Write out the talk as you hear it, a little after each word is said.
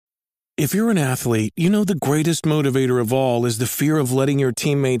If you're an athlete, you know the greatest motivator of all is the fear of letting your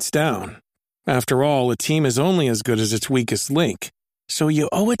teammates down. After all, a team is only as good as its weakest link. So you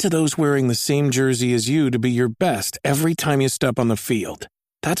owe it to those wearing the same jersey as you to be your best every time you step on the field.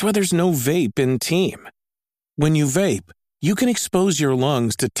 That's why there's no vape in team. When you vape, you can expose your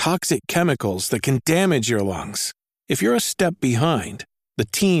lungs to toxic chemicals that can damage your lungs. If you're a step behind, the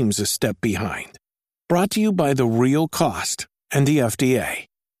team's a step behind. Brought to you by The Real Cost and the FDA.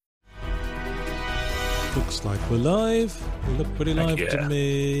 Looks like we're live. We look pretty live to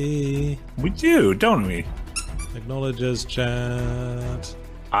me. We do, don't we? Acknowledges chat.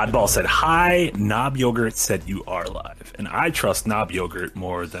 Oddball said, hi. Knob Yogurt said you are live. And I trust Knob Yogurt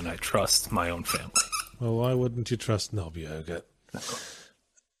more than I trust my own family. Well, why wouldn't you trust Knob Yogurt?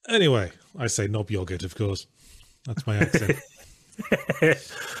 Anyway, I say Knob Yogurt, of course. That's my accent.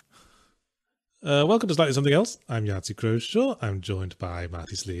 Welcome to Slightly Something Else. I'm Yahtzee Croshaw. I'm joined by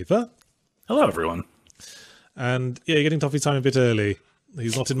Marty Sleever. Hello, everyone. And yeah, you're getting Toffee's time a bit early.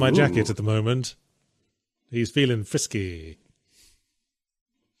 He's not in my jacket at the moment. He's feeling frisky.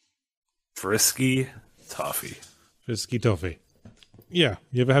 Frisky Toffee. Frisky Toffee. Yeah,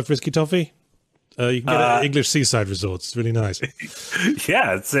 you ever had Frisky Toffee? You can get it at English Seaside Resorts. It's really nice.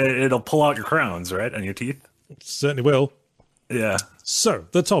 Yeah, it'll pull out your crowns, right, on your teeth? It certainly will. Yeah. So,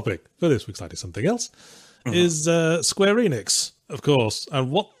 the topic for this week's Slightly Something Else is Square Enix, of course, and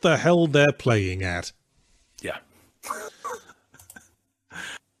what the hell they're playing at. Yeah.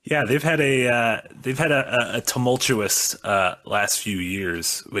 Yeah, they've had a tumultuous last few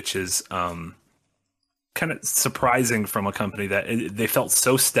years, which is kind of surprising from a company that they felt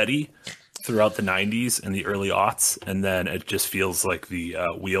so steady throughout the 90s and the early aughts, and then it just feels like the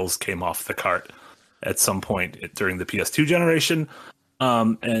wheels came off the cart at some point during the PS2 generation.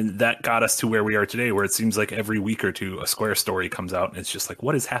 And that got us to where we are today, where it seems like every week or two a Square story comes out, and it's just like,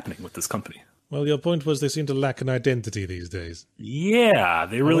 what is happening with this company? Well, your point was they seem to lack an identity these days. Yeah,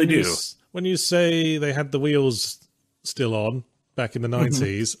 they really do. When you say they had the wheels still on back in the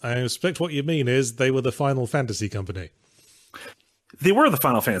 90s, I expect what you mean is they were the Final Fantasy company. They were the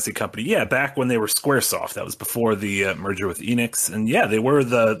Final Fantasy company, yeah, back when they were Squaresoft. That was before the merger with Enix. And yeah, they were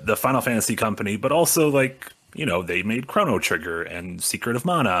the Final Fantasy company, but also, like, you know, they made Chrono Trigger and Secret of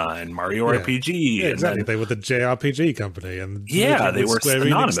Mana and Mario RPG. Yeah, exactly. They were the JRPG company. And yeah, they were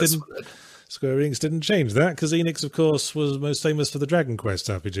synonymous with it. Square Enix didn't change that, because Enix, of course, was most famous for the Dragon Quest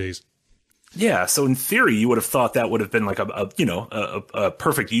RPGs. Yeah, so in theory, you would have thought that would have been like a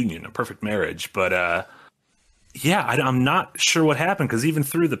perfect union, a perfect marriage. But yeah, I'm not sure what happened, because even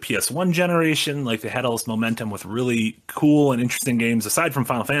through the PS1 generation, like, they had all this momentum with really cool and interesting games. Aside from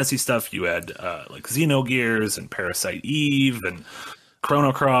Final Fantasy stuff, you had like Xenogears and Parasite Eve and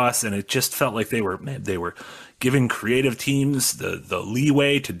Chrono Cross, and it just felt like they were giving creative teams the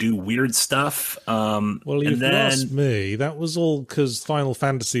leeway to do weird stuff. Well, if you ask me, that was all because Final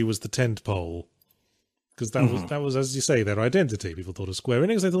Fantasy was the tentpole. Because that was, as you say, their identity. People thought of Square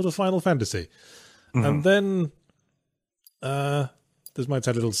Enix, they thought of Final Fantasy. And then, this might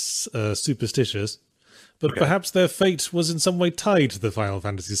sound a little superstitious, but perhaps their fate was in some way tied to the Final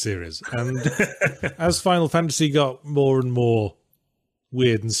Fantasy series. And as Final Fantasy got more and more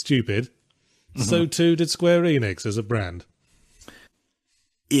weird and stupid, so too did Square Enix as a brand.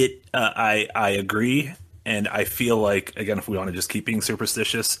 I agree, and I feel like, again, if we want to just keep being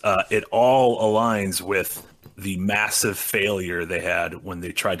superstitious, it all aligns with the massive failure they had when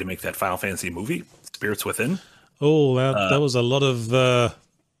they tried to make that Final Fantasy movie, Spirits Within. Oh, that was a lot of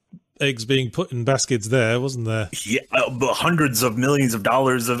eggs being put in baskets there, wasn't there? Yeah, hundreds of millions of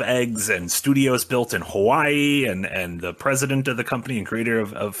dollars of eggs, and studios built in Hawaii, and the president of the company and creator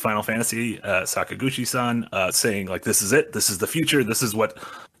of Final Fantasy, Sakaguchi-san, saying, like, this is it, this is the future, this is what,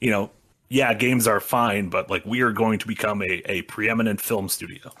 you know, yeah, games are fine, but, like, we are going to become a preeminent film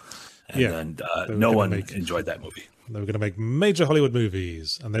studio. And no one enjoyed that movie. They were going to make major Hollywood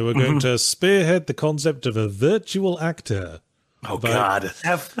movies, and they were going to spearhead the concept of a virtual actor. Oh, God.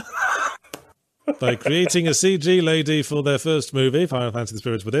 By creating a CG lady for their first movie, Final Fantasy: The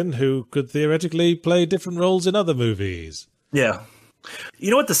Spirits Within, who could theoretically play different roles in other movies. Yeah. You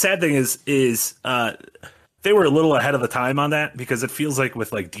know what the sad thing is they were a little ahead of the time on that, because it feels like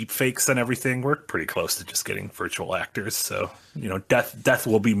with, like, deep fakes and everything, we're pretty close to just getting virtual actors. So, you know, death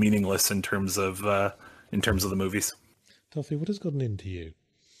will be meaningless in terms of the movies. Toffee, what has gotten into you?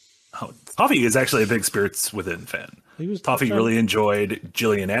 Oh, Toffee is actually a big Spirits Within fan. Toffee really enjoyed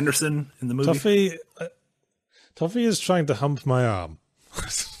Gillian Anderson in the movie. Toffee is trying to hump my arm.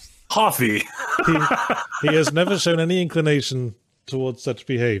 Toffee! He has never shown any inclination towards such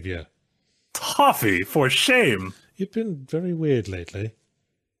behavior. Toffee, for shame! You've been very weird lately.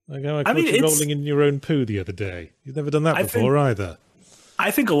 Like how I caught you rolling in your own poo the other day. You've never done that before either. I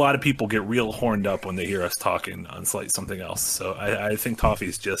think a lot of people get real horned up when they hear us talking on something else. So I think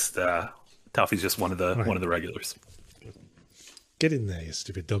Toffee's just one of the regulars. Get in there, you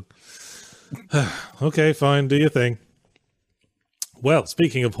stupid dog. Okay, fine, do your thing. Well,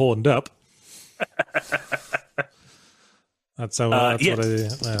 speaking of horned up, that's what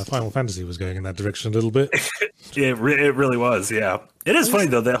Final Fantasy was going in that direction a little bit. It really was, yeah. It is funny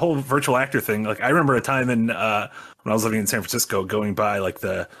though, that whole virtual actor thing. Like I remember a time when I was living in San Francisco, going by like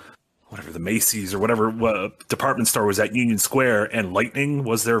the Macy's or whatever department store was at Union Square, and Lightning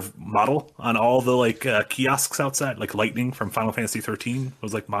was their model on all the kiosks outside. Like Lightning from Final Fantasy 13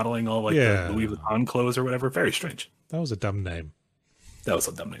 was like modeling all the Louis Vuitton clothes or whatever. Very strange. That was a dumb name.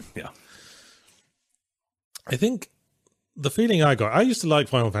 Yeah. I think the feeling I got, I used to like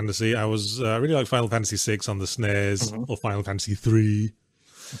Final Fantasy. I was really like Final Fantasy 6 on the SNES or Final Fantasy 3.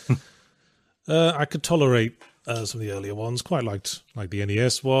 I could tolerate some of the earlier ones. Quite liked the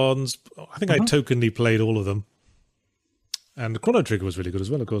NES ones. I think I tokenly played all of them. And Chrono Trigger was really good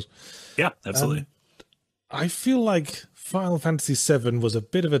as well, of course. Yeah, absolutely. I feel like Final Fantasy 7 was a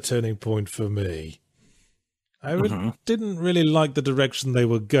bit of a turning point for me. I didn't really like the direction they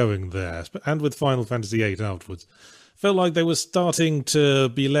were going there. And with Final Fantasy 8 afterwards. Felt like they were starting to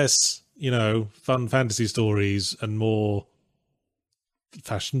be less, fun fantasy stories and more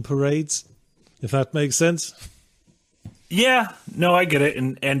fashion parades, if that makes sense. Yeah, no, I get it,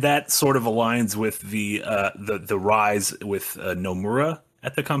 and that sort of aligns with the rise with Nomura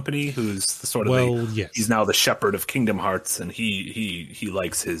at the company, who's the sort of he's now the shepherd of Kingdom Hearts, and he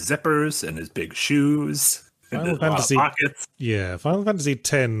likes his zippers and his big shoes, Final Fantasy pockets. Yeah, Final Fantasy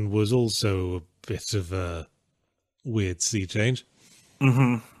X was also a bit of a weird sea change.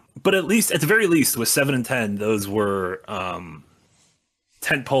 But at the very least, with 7 and 10, those were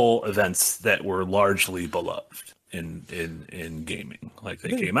tentpole events that were largely beloved in gaming. Like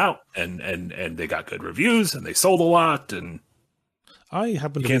they came out and they got good reviews and they sold a lot. And I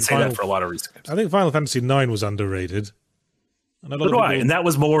happen to can't say that for a lot of reasons. I think Final Fantasy IX was underrated. And and that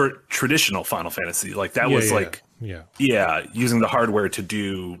was more traditional Final Fantasy. Like that was using the hardware to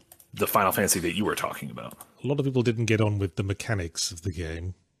do the Final Fantasy that you were talking about. A lot of people didn't get on with the mechanics of the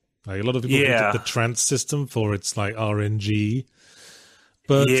game. Like a lot of people hated the trance system for its like RNG.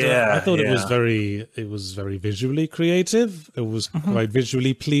 But I thought it was very visually creative. It was quite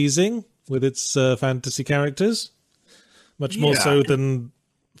visually pleasing with its fantasy characters. Much more so than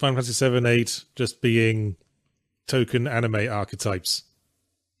Final Fantasy 7, 8 just being token anime archetypes.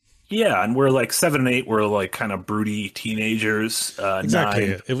 Yeah, and we're like 7 and 8 were like kind of broody teenagers.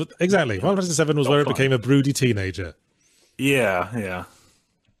 Exactly. 9, exactly. Final Fantasy 7 was where it became a broody teenager. Yeah.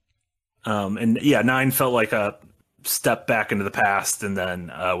 And 9 felt like a step back into the past, and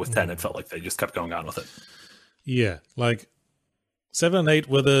then with 10 it felt like they just kept going on with it. Yeah, like 7 and 8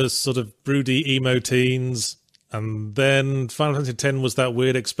 were the sort of broody emo teens, and then Final Fantasy 10 was that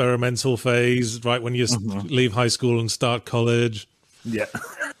weird experimental phase, right when you leave high school and start college. Yeah.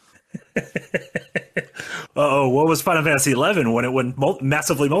 What was Final Fantasy 11 when it went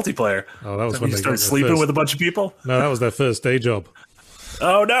massively multiplayer? Oh, that was when you started sleeping with a bunch of people? No, that was their first day job.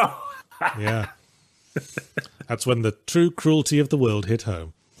 Oh, no. Yeah. That's when the true cruelty of the world hit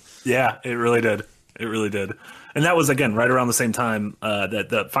home. Yeah, it really did. And that was, again, right around the same time that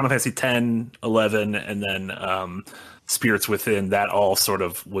the Final Fantasy 10, 11, and then Spirits Within, that all sort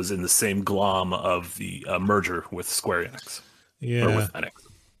of was in the same glom of the merger with Square Enix. Yeah. Or with Enix.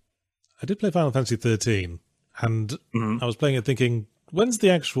 I did play Final Fantasy 13, and I was playing it thinking, when's the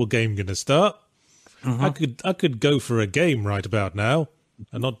actual game going to start? I could go for a game right about now,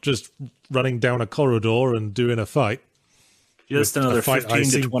 and not just running down a corridor and doing a fight. Just another 15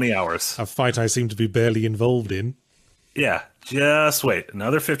 to 20 hours. A fight I seem to be barely involved in. Yeah, just wait.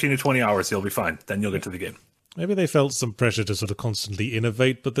 Another 15 to 20 hours, you'll be fine. Then you'll get to the game. Maybe they felt some pressure to sort of constantly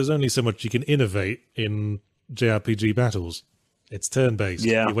innovate, but there's only so much you can innovate in JRPG battles. It's turn-based.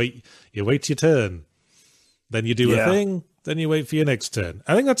 Yeah. You wait your turn. Then you do a thing, then you wait for your next turn.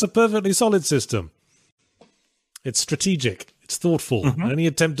 I think that's a perfectly solid system. It's strategic. It's thoughtful. Any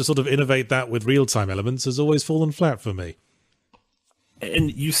attempt to sort of innovate that with real-time elements has always fallen flat for me.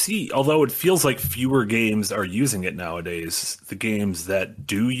 And you see, although it feels like fewer games are using it nowadays, the games that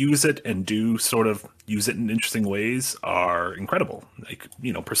do use it and do sort of use it in interesting ways are incredible. Like,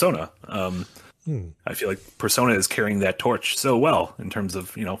 Persona. I feel like Persona is carrying that torch so well in terms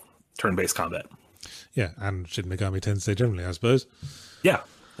of, turn-based combat. Yeah, and Shin Megami Tensei generally, I suppose. Yeah,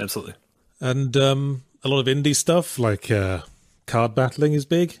 absolutely. And a lot of indie stuff, like card battling is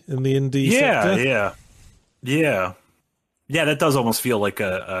big in the indie sector. Yeah. Yeah, that does almost feel like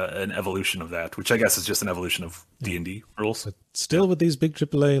an evolution of that, which I guess is just an evolution of D&D rules. But still, with these big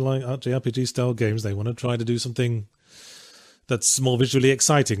AAA like JRPG style games, they want to try to do something that's more visually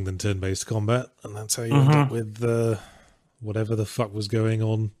exciting than turn-based combat, and that's how you end up with whatever the fuck was going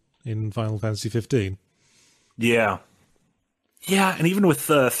on in Final Fantasy 15. Yeah. Yeah, and even with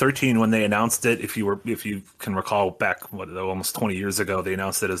 13, when they announced it, if you can recall back almost 20 years ago, they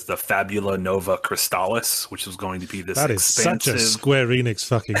announced it as the Fabula Nova Crystallis, which was going to be this expansive, such a Square Enix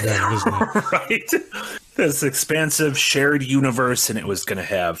fucking name, isn't it? right? This expansive shared universe, and it was going to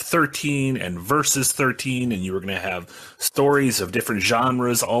have 13 and versus 13, and you were going to have stories of different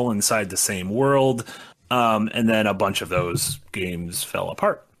genres all inside the same world. And then a bunch of those games fell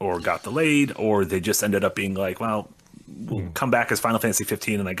apart or got delayed, or they just ended up being like, well, we'll come back as Final Fantasy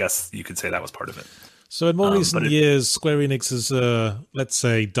 15, and I guess you could say that was part of it. So in more recent years, Square Enix has, let's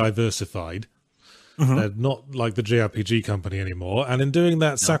say, diversified. They're not like the JRPG company anymore, and in doing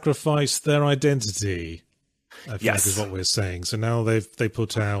that, sacrificed their identity, I think is what we're saying. So now they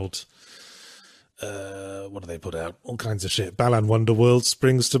put out, what do they put out? All kinds of shit. Balan Wonderworld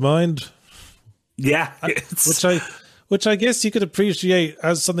springs to mind. Yeah. Which I guess you could appreciate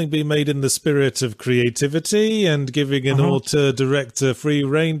as something being made in the spirit of creativity and giving an author director free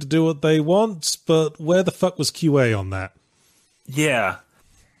reign to do what they want, but where the fuck was QA on that? Yeah.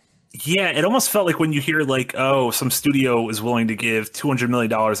 Yeah, it almost felt like when you hear like, oh, some studio is willing to give $200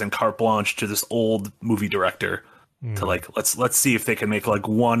 million in carte blanche to this old movie director to like, let's see if they can make like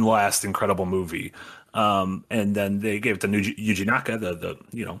one last incredible movie. And then they gave it to Yuji Naka, the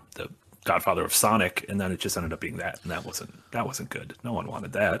godfather of Sonic, and then it just ended up being that, and that wasn't good. No one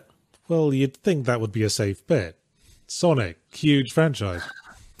wanted that. Well, you'd think that would be a safe bet. Sonic, huge franchise.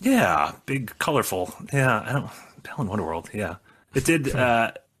 Yeah, big, colorful. Yeah, Balan Wonderworld. Yeah, it did.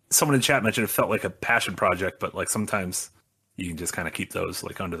 Someone in chat mentioned it felt like a passion project, but like sometimes you can just kind of keep those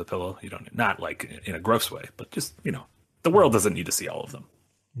like under the pillow. You don't, not like in a gross way, but just the world doesn't need to see all of them.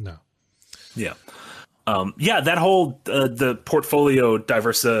 No. Yeah. That whole the portfolio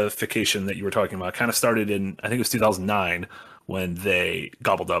diversification that you were talking about kind of started in, I think it was 2009 when they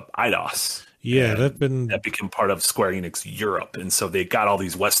gobbled up Eidos. Yeah, that became part of Square Enix Europe, and so they got all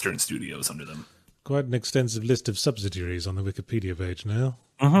these Western studios under them. Quite an extensive list of subsidiaries on the Wikipedia page now.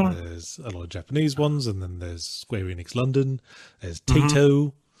 There's a lot of Japanese ones, and then there's Square Enix London. There's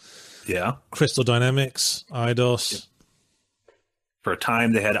Taito. Yeah, Crystal Dynamics, Eidos. For a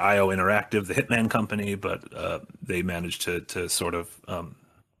time, they had IO Interactive, the Hitman company, but they managed to sort of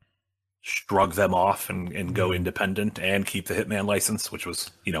shrug them off and go independent and keep the Hitman license, which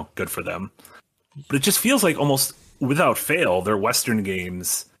was, good for them. But it just feels like almost without fail, their Western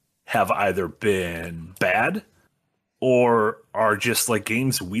games have either been bad or are just like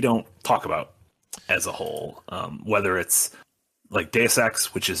games we don't talk about as a whole. Whether it's like Deus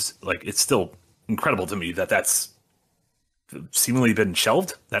Ex, which is like, it's still incredible to me that's seemingly been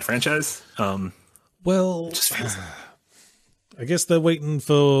shelved, that franchise. Well, just feels I guess they're waiting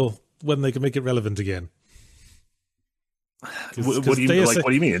for when they can make it relevant again. What do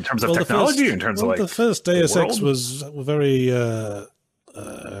you mean in terms of technology? In terms of like the first Deus Ex was very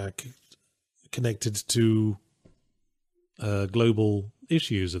connected to global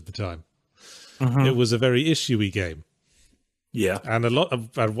issues at the time. It was a very issue-y game. Yeah, and one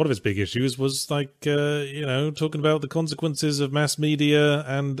of its big issues was like talking about the consequences of mass media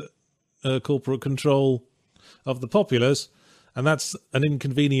and corporate control of the populace, and that's an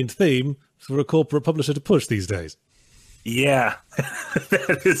inconvenient theme for a corporate publisher to push these days. Yeah,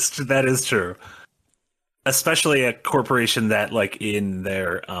 that is true. Especially a corporation that, like, in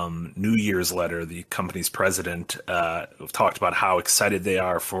their New Year's letter, the company's president talked about how excited they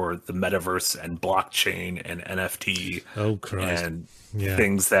are for the metaverse and blockchain and NFT. Oh, Christ. And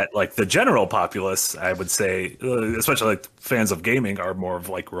things that, like, the general populace, I would say, especially like fans of gaming, are more of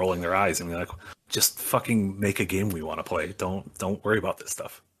like rolling their eyes and be like, just fucking make a game we want to play. Don't worry about this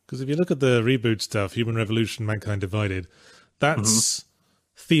stuff. Because if you look at the reboot stuff, Human Revolution, Mankind Divided, that's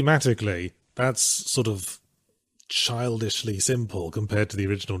thematically, that's sort of childishly simple compared to the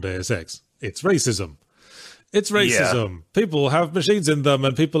original Deus Ex. It's racism. It's racism. Yeah. People have machines in them,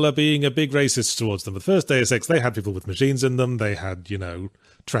 and people are being a big racist towards them. The first Deus Ex, they had people with machines in them. They had,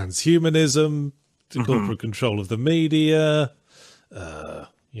 transhumanism, corporate control of the media, global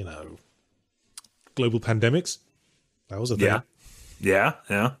pandemics. That was a thing. Yeah.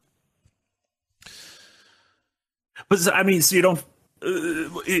 But, I mean, so you don't...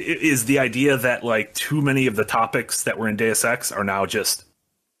 is the idea that like too many of the topics that were in Deus Ex are now just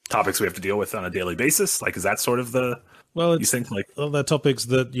topics we have to deal with on a daily basis? Like, is that sort of the Well, you think like they're topics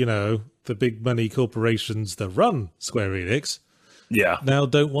that the big money corporations that run Square Enix now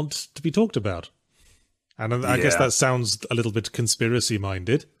don't want to be talked about. And I guess that sounds a little bit conspiracy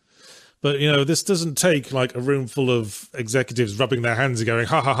minded. But, this doesn't take like a room full of executives rubbing their hands and going,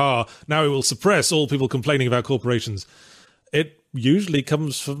 ha ha ha, now we will suppress all people complaining about corporations. It usually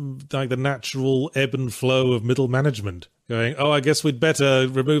comes from like the natural ebb and flow of middle management going, oh, I guess we'd better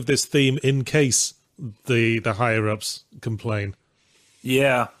remove this theme in case the higher ups complain.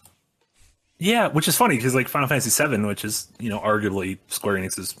 Yeah, which is funny because like Final Fantasy VII, which is arguably Square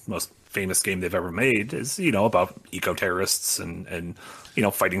Enix's most famous game they've ever made, is about eco terrorists and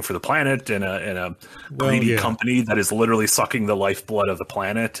fighting for the planet and a greedy company that is literally sucking the lifeblood of the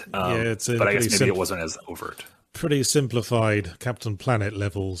planet. But I guess maybe it wasn't as overt. Pretty simplified Captain Planet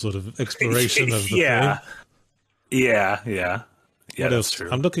level sort of exploration of the thing. Yeah. That's true.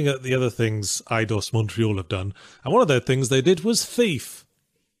 I'm looking at the other things Eidos Montreal have done, and one of their things they did was Thief.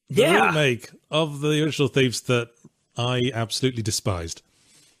 The remake of the original Thieves that I absolutely despised.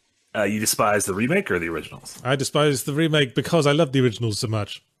 You despise the remake or the originals? I despise the remake because I love the originals so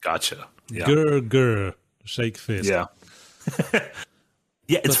much. Gotcha. Yeah. Grr, shake fist. Yeah.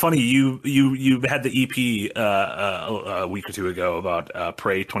 It's funny. You had the EP a week or two ago about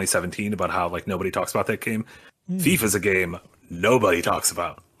Prey 2017 about how like nobody talks about that game. Thief is a game nobody talks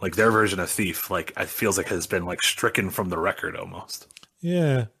about. Like their version of Thief, like it feels like has been like stricken from the record almost.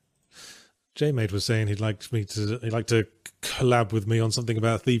 Yeah. J-Mate was saying he'd like to collab with me on something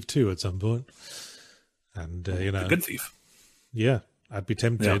about Thief 2 at some point. And a good Thief. Yeah, I'd be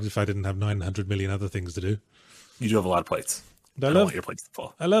tempted if I didn't have 900 million other things to do. You do have a lot of plates. I love your plates to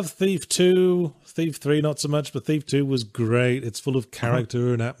fall. I love Thief 2. Thief 3 not so much, but Thief 2 was great. It's full of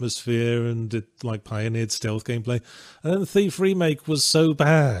character and atmosphere, and it like pioneered stealth gameplay. And then the Thief remake was so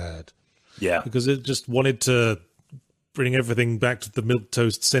bad. Yeah. Because it just wanted to bring everything back to the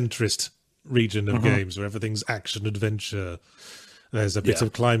milquetoast centrist region of games where everything's action adventure. There's a bit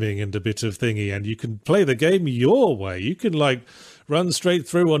of climbing and a bit of thingy, and you can play the game your way. You can like run straight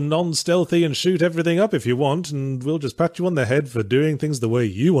through on non-stealthy and shoot everything up if you want, and we'll just pat you on the head for doing things the way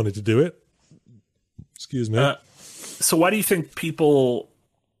you wanted to do it. Excuse me. So why do you think people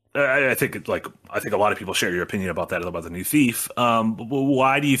I think a lot of people share your opinion about that, about the new Thief.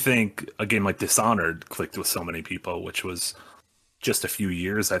 Why do you think a game like Dishonored clicked with so many people, which was just a few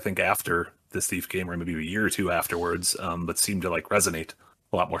years, I think, after this Thief game, or maybe a year or two afterwards, but seemed to like resonate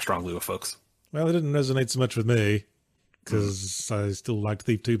a lot more strongly with folks? Well, it didn't resonate so much with me because I still liked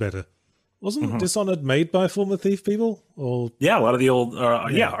Thief 2 better. Wasn't Dishonored made by former Thief people? Or yeah, a lot of the old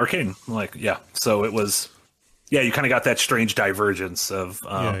Arcane, so it was. Yeah, you kind of got that strange divergence of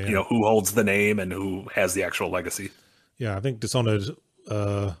who holds the name and who has the actual legacy. Yeah, I think Dishonored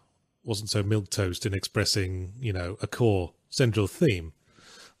wasn't so milquetoast in expressing, a core central theme.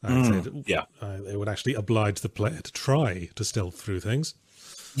 It would actually oblige the player to try to stealth through things.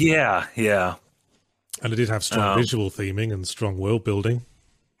 Yeah. And it did have strong visual theming and strong world building.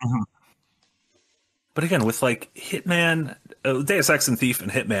 Mm-hmm. But again, with like Hitman, Deus Ex and Thief and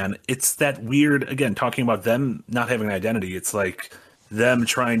Hitman, it's that weird, again, talking about them not having an identity. It's like them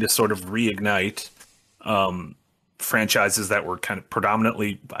trying to sort of reignite franchises that were kind of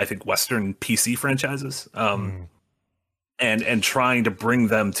predominantly, I think, Western PC franchises, and trying to bring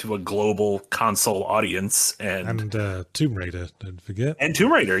them to a global console audience. And Tomb Raider, don't forget. And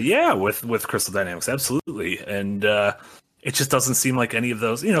Tomb Raider, yeah, with Crystal Dynamics, absolutely. And it just doesn't seem like any of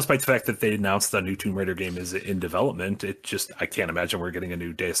those, despite the fact that they announced the new Tomb Raider game is in development. I can't imagine we're getting a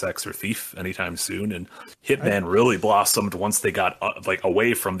new Deus Ex or Thief anytime soon. And Hitman really blossomed once they got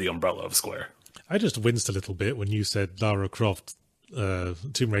away from the umbrella of Square. I just winced a little bit when you said Lara Croft,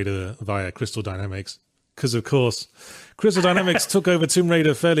 Tomb Raider via Crystal Dynamics. Because, of course, Crystal Dynamics took over Tomb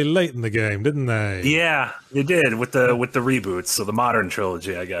Raider fairly late in the game, didn't they? Yeah, they did with the reboots. So the modern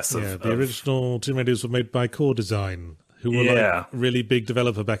trilogy, I guess. The original Tomb Raiders were made by Core Design, who were like really big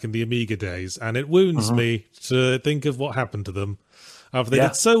developer back in the Amiga days. And it wounds me to think of what happened to them after they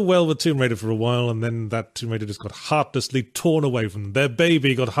did so well with Tomb Raider for a while, and then that Tomb Raider just got heartlessly torn away from them. Their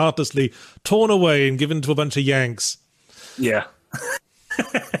baby got heartlessly torn away and given to a bunch of Yanks. Yeah.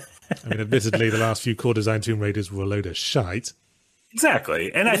 I mean, admittedly, the last few Core Design Tomb Raiders were a load of shite.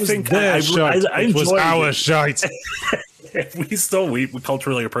 Exactly. And I think it was our shite. we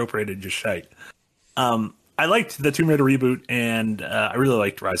culturally appropriated just shite. I liked the Tomb Raider reboot, and I really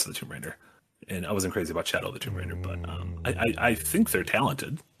liked Rise of the Tomb Raider. And I wasn't crazy about Shadow of the Tomb Raider, but I think they're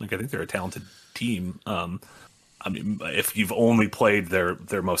talented. Like, I think they're a talented team. I mean, if you've only played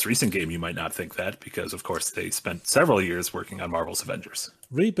their most recent game, you might not think that because, of course, they spent several years working on Marvel's Avengers.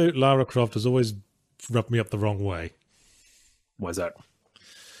 Reboot Lara Croft has always rubbed me up the wrong way. Why is that?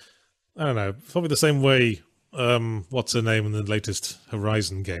 I don't know. Probably the same way. What's her name in the latest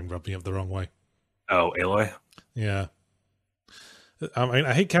Horizon game rubbed me up the wrong way. Oh, Aloy? Yeah. I mean,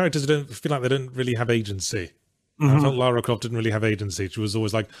 I hate characters who don't feel like they don't really have agency. I felt Lara Croft didn't really have agency. She was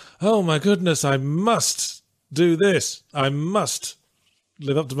always like, oh my goodness, I must do this. I must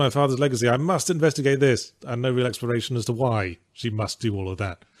live up to my father's legacy. I must investigate this. And no real explanation as to why she must do all of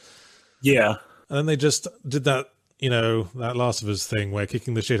that. Yeah. And then they just did that, that Last of Us thing where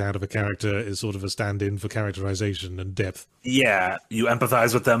kicking the shit out of a character is sort of a stand-in for characterization and depth. Yeah, you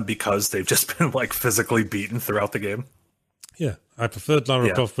empathize with them because they've just been, like, physically beaten throughout the game. Yeah, I preferred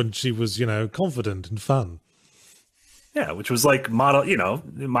Lara Croft when she was, confident and fun. Yeah, which was like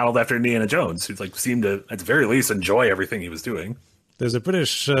modeled after Indiana Jones, who like seemed to, at the very least, enjoy everything he was doing. There's a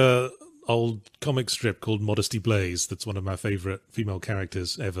British old comic strip called Modesty Blaze that's one of my favourite female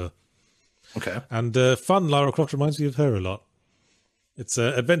characters ever. Okay. And fun Lara Croft reminds me of her a lot. It's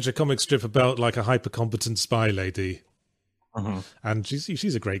an adventure comic strip about like a hyper-competent spy lady. And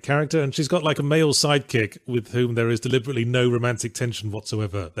she's a great character, and she's got like a male sidekick with whom there is deliberately no romantic tension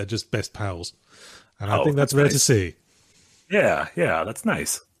whatsoever. They're just best pals. And I think that's rare to see. Yeah, that's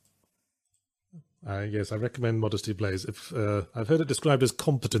nice. Yes, I recommend Modesty Blaze. I've heard it described as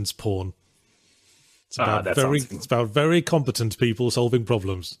competence porn. It's about very competent people solving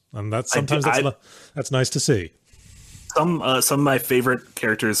problems, and that's nice to see. Some of my favorite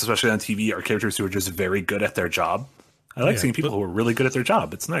characters, especially on TV, are characters who are just very good at their job. I like seeing people who are really good at their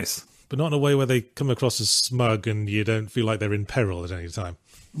job. It's nice. But not in a way where they come across as smug and you don't feel like they're in peril at any time.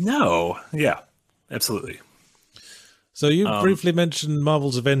 No, yeah, absolutely. So you briefly mentioned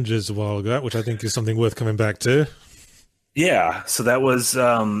Marvel's Avengers a while ago, which I think is something worth coming back to. Yeah, so that was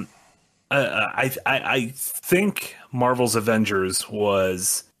I think Marvel's Avengers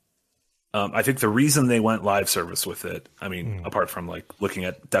was I think the reason they went live service with it, I mean, apart from like looking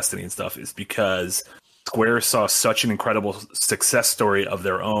at Destiny and stuff, is because Square saw such an incredible success story of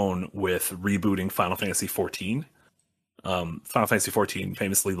their own with rebooting Final Fantasy XIV. Final Fantasy XIV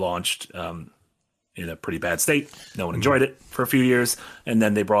famously launched in a pretty bad state. No one enjoyed it for a few years, and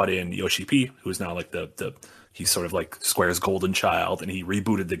then they brought in Yoshi P, who is now like he's sort of like Square's golden child, and he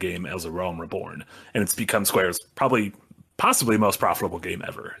rebooted the game as a Realm Reborn, and it's become Square's possibly most profitable game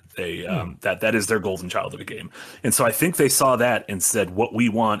ever. They that is their golden child of a game, and so I think they saw that and said, what we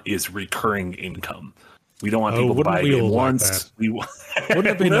want is recurring income. We don't want people to buy a game once. Wouldn't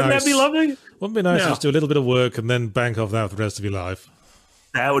it be nice? Wouldn't that be lovely? Wouldn't it be nice to just do a little bit of work and then bank off that for the rest of your life?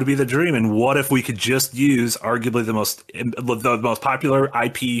 That would be the dream. And what if we could just use arguably the most popular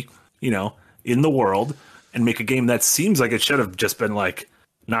IP, in the world, and make a game that seems like it should have just been like,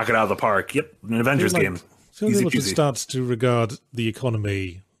 knock it out of the park. Yep, an Avengers game. Easy peasy. Start to regard the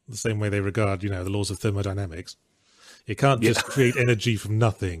economy the same way they regard, the laws of thermodynamics. You can't just create energy from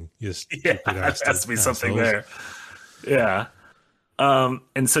nothing. There has to be something there. Yeah.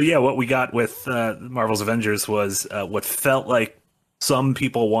 And so, what we got with Marvel's Avengers was what felt like some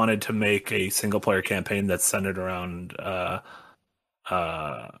people wanted to make a single-player campaign that's centered around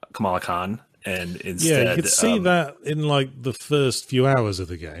Kamala Khan. And instead, you could see that in like the first few hours of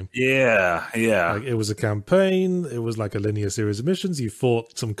the game. Yeah. Like, it was a campaign. It was like a linear series of missions. You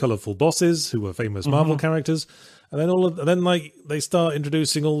fought some colorful bosses who were famous Marvel characters, and then they start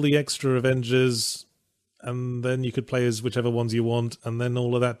introducing all the extra Avengers, and then you could play as whichever ones you want, and then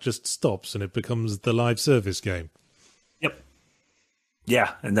all of that just stops, and it becomes the live service game. Yep.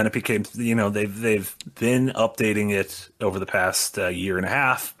 Yeah, and then it became, they've been updating it over the past year and a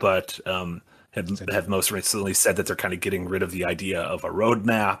half, but have most recently said that they're kind of getting rid of the idea of a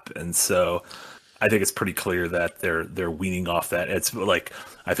roadmap, and so I think it's pretty clear that they're weaning off that. It's like,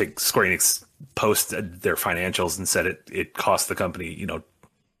 I think Square Enix posted their financials and said it cost the company,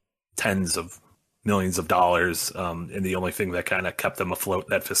 tens of millions of dollars, and the only thing that kind of kept them afloat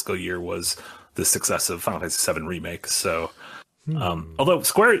that fiscal year was the success of Final Fantasy VII Remake. So. Although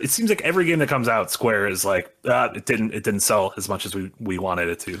Square, it seems like every game that comes out, Square is like, it didn't sell as much as we wanted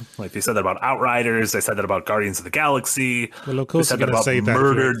it to. Like, they said that about Outriders, they said that about Guardians of the Galaxy. Well, of course, they said that about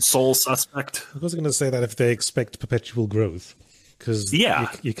Murdered Soul Suspect. Of course, they're going to say that if they expect perpetual growth, because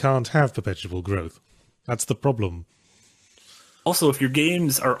you can't have perpetual growth. That's the problem. Also, if your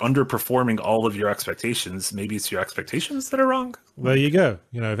games are underperforming all of your expectations, maybe it's your expectations that are wrong. There you go.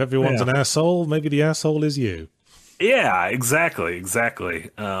 If everyone's an asshole, maybe the asshole is you. Yeah, exactly.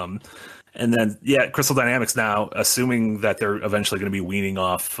 And then, Crystal Dynamics now, assuming that they're eventually going to be weaning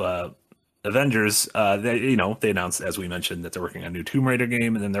off Avengers, they announced, as we mentioned, that they're working on a new Tomb Raider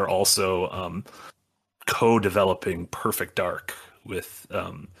game, and then they're also co-developing Perfect Dark with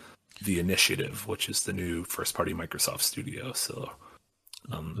the Initiative, which is the new first-party Microsoft studio. So,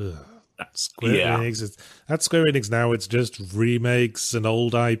 Square Enix. At Square Enix now, it's just remakes and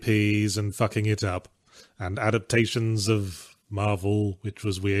old IPs and fucking it up, and adaptations of Marvel, which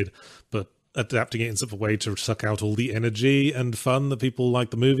was weird, but adapting it in such a way to suck out all the energy and fun that people like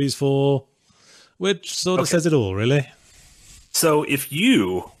the movies for, which sort of says it all, really. So if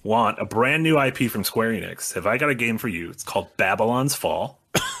you want a brand new IP from Square Enix, have I got a game for you? It's called Babylon's Fall.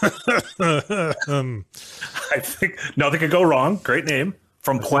 I think nothing could go wrong. Great name.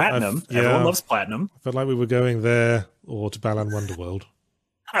 From Platinum. Everyone loves Platinum. I felt like we were going there or to Balan Wonderworld.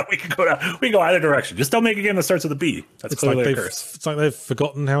 We could go down. We can go either direction. Just don't make a game that starts with a B. That's clearly a curse. It's like they've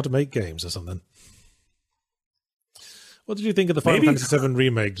forgotten how to make games or something. What did you think of the Final Fantasy VII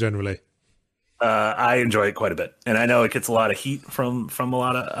remake generally? I enjoy it quite a bit, and I know it gets a lot of heat from a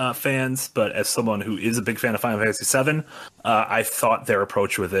lot of fans. But as someone who is a big fan of Final Fantasy VII, I thought their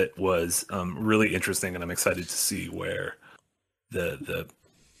approach with it was really interesting, and I'm excited to see where the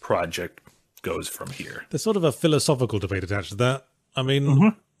project goes from here. There's sort of a philosophical debate attached to that. I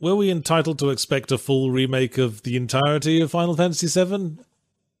mean, were we entitled to expect a full remake of the entirety of Final Fantasy VII?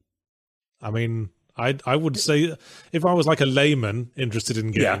 I mean, I would say, if I was like a layman interested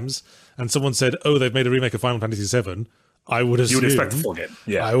in games, and someone said, "Oh, they've made a remake of Final Fantasy VII," I would assume... You would expect the full game.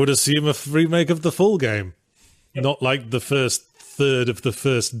 Yeah. I would assume a remake of the full game. Yep. Not like the first third of the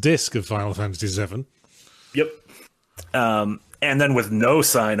first disc of Final Fantasy VII. Yep. And then with no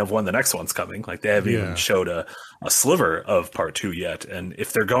sign of when the next one's coming, like they haven't even showed a sliver of part 2 yet. And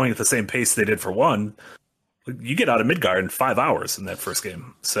if they're going at the same pace they did for 1, you get out of Midgard in 5 hours in that first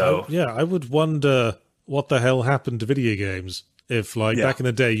game. So I would wonder what the hell happened to video games if, like, back in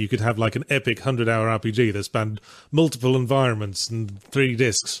the day, you could have like an epic 100-hour RPG that spanned multiple environments and 3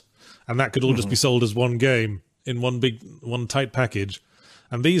 discs, and that could all just be sold as one game in one tight package.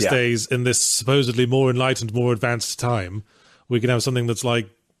 And these days, in this supposedly more enlightened, more advanced time, we can have something that's like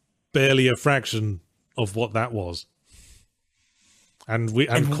barely a fraction of what that was, and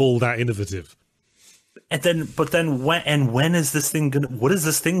call that innovative. And then, when is this thing gonna? What is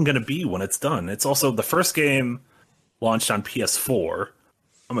this thing gonna be when it's done? It's also the first game launched on PS4.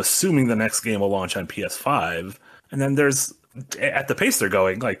 I'm assuming the next game will launch on PS5, and then there's, at the pace they're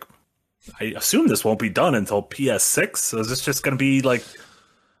going, like, I assume this won't be done until PS6. So is this just gonna be like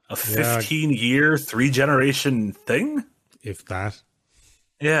a 15-year, 3-generation thing? If that.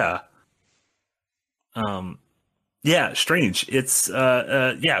 Yeah. Strange. It's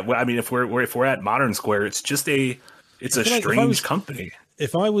well, I mean, if we're at Modern Square, it's just a strange company.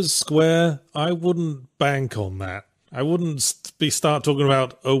 If I was Square, I wouldn't bank on that. I wouldn't start talking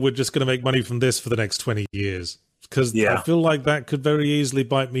about, oh, we're just going to make money from this for the next 20 years. Because I feel like that could very easily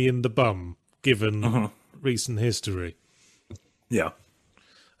bite me in the bum, given recent history. Yeah.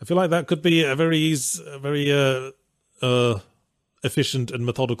 I feel like that could be a very efficient and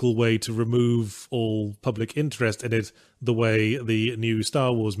methodical way to remove all public interest in it, the way the new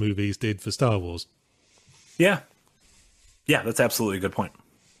Star Wars movies did for Star Wars. Yeah, that's absolutely a good point.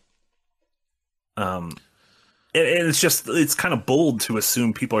 It's kind of bold to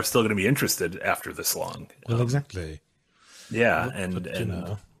assume people are still going to be interested after this long. Well, exactly. Yeah, but, you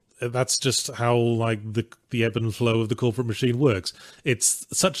know, that's just how, like, the ebb and flow of the corporate machine works. It's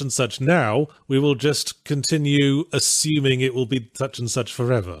such and such now. We will just continue assuming it will be such and such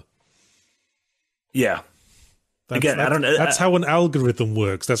forever. Yeah. That's how an algorithm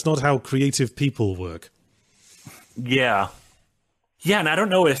works. That's not how creative people work. Yeah. Yeah, and I don't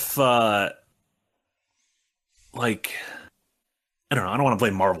know if, I don't know. I don't want to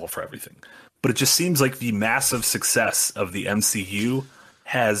blame Marvel for everything, but it just seems like the massive success of the MCU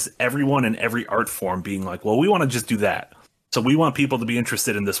has everyone in every art form being like, well, we want to just do that. So we want people to be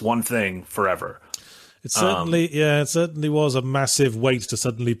interested in this one thing forever. It certainly was a massive weight to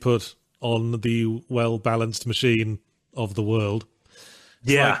suddenly put on the well-balanced machine of the world.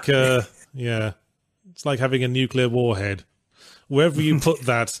 It's it's like having a nuclear warhead. Wherever you put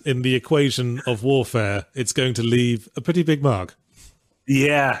that in the equation of warfare, it's going to leave a pretty big mark.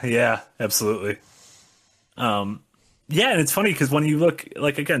 Yeah, absolutely. Yeah, and it's funny because when you look,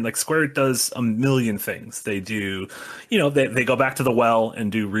 like Square does a million things. They do, they go back to the well and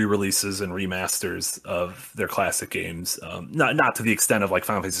do re-releases and remasters of their classic games. Not to the extent of like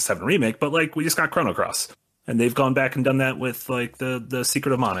Final Fantasy VII Remake, but like we just got Chrono Cross. And they've gone back and done that with like the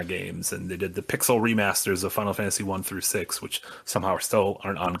Secret of Mana games, and they did the pixel remasters of Final Fantasy 1 through 6, which somehow still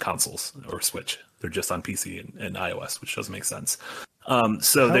aren't on consoles or Switch. They're just on PC and iOS, which doesn't make sense.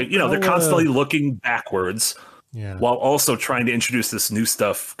 So they're constantly looking backwards, while also trying to introduce this new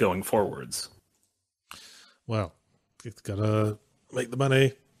stuff going forwards. Well, it's got to make the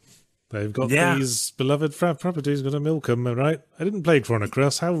money. They've got these beloved properties, got to milk them, right? I didn't play Chrono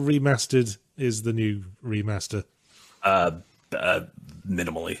Cross. How remastered is the new remaster?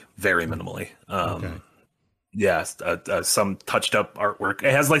 Minimally, very minimally. Okay. Yeah, some touched up artwork.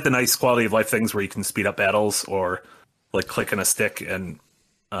 It has like the nice quality of life things where you can speed up battles or like click on a stick and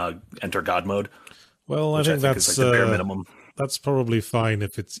enter God mode. Well, I think that's is like the bare minimum. That's probably fine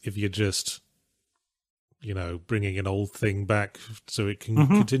if you're just bringing an old thing back so it can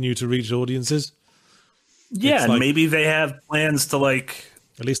continue to reach audiences. Yeah, and maybe they have plans to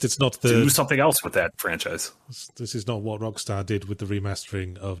at least it's not do something else with that franchise. This is not what Rockstar did with the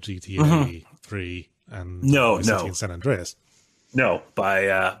remastering of GTA 3 and City and San Andreas. No,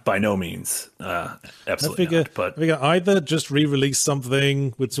 by no means. Absolutely not. But I figure either just re-release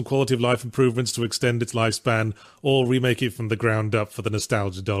something with some quality of life improvements to extend its lifespan, or remake it from the ground up for the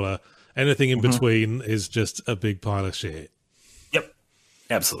nostalgia dollar. Anything in between is just a big pile of shit. Yep,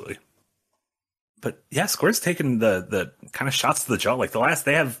 absolutely. But yeah, Square's taken the kind of shots to the jaw. Like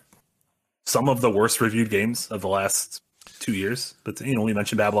they have some of the worst reviewed games of the last 2 years. But we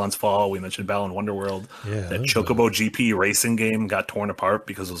mentioned Babylon's Fall, we mentioned Balan Wonderworld. Yeah, that Chocobo GP racing game got torn apart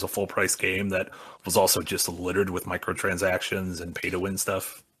because it was a full price game that was also just littered with microtransactions and pay to win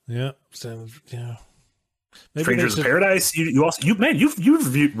stuff. Yeah, so yeah. Maybe Strangers of Paradise.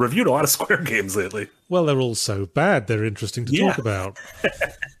 You've reviewed a lot of Square games lately. Well, they're all so bad. They're interesting to talk about.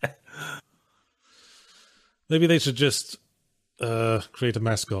 Maybe they should just create a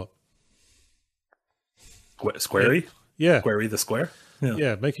mascot. Squarey? Yeah. Squarey the Square?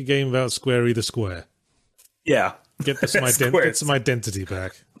 Yeah, make a game about Squarey the Square. Yeah. Get some identity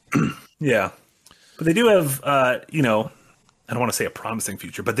back. Yeah. But they do have, I don't want to say a promising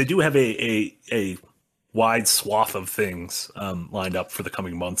future, but they do have a wide swath of things lined up for the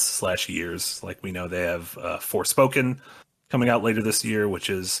coming months / years. Like we know they have Forspoken coming out later this year, which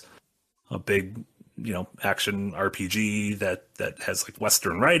is a big action RPG that has like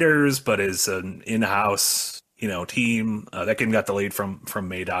Western writers, but is an in-house team. That game got delayed from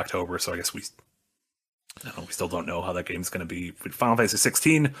May to October, so I guess we still don't know how that game's going to be. Final Fantasy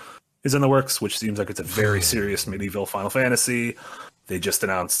 16 is in the works, which seems like it's a very serious medieval Final Fantasy. They just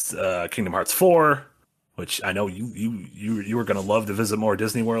announced Kingdom Hearts 4, which I know you were going to love to visit more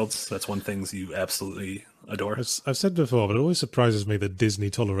Disney worlds. That's one thing you absolutely adore. I've said before, but it always surprises me that Disney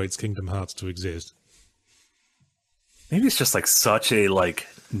tolerates Kingdom Hearts to exist. Maybe it's just like such a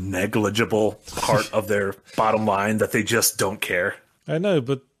negligible part of their bottom line that they just don't care. I know,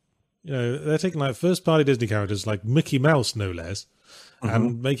 but they're taking like first party Disney characters like Mickey Mouse, no less,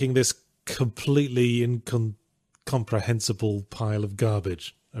 and making this completely incomprehensible pile of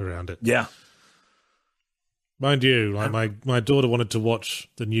garbage around it. Yeah. Mind you, like my daughter wanted to watch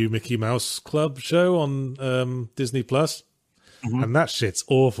the new Mickey Mouse Club show on Disney Plus, and that shit's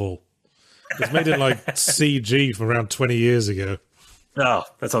awful. It's made in like CG from around 20 years ago. Oh,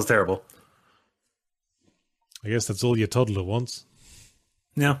 that sounds terrible. I guess that's all your toddler wants.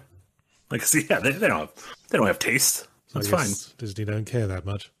 Yeah, see, they don't have taste. That's fine. Disney don't care that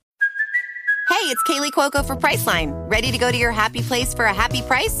much. Hey, it's Kaylee Cuoco for Priceline. Ready to go to your happy place for a happy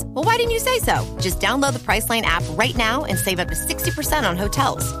price? Well, why didn't you say so? Just download the Priceline app right now and save up to 60% on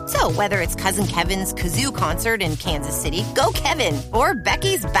hotels. So whether it's Cousin Kevin's Kazoo Concert in Kansas City, go Kevin, or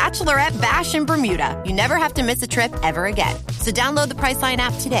Becky's Bachelorette Bash in Bermuda, you never have to miss a trip ever again. So download the Priceline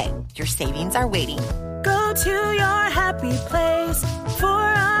app today. Your savings are waiting. Go to your happy place for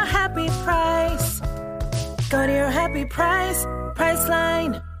a happy price. Go to your happy price,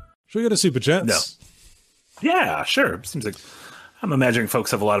 Priceline. Should we go to Super Chats? No. Yeah, sure. Seems like I'm imagining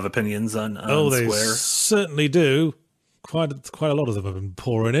folks have a lot of opinions on they Square. Certainly do. Quite a lot of them have been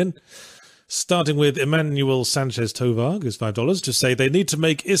pouring in. Starting with Emmanuel Sanchez Tovar, who's $5, to say they need to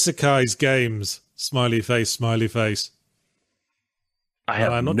make isekais games. Smiley face, smiley face. I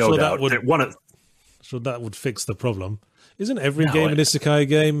have I'm not no sure doubt. That would fix the problem. Isn't every game an isekai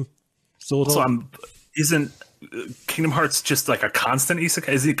game? Sort of. So isn't Kingdom Hearts just like a constant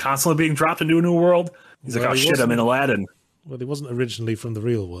isekai? Is he constantly being dropped into a new world? He's like, oh shit, I'm in Aladdin. Well, he wasn't originally from the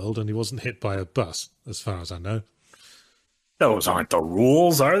real world, and he wasn't hit by a bus, as far as I know. Those aren't the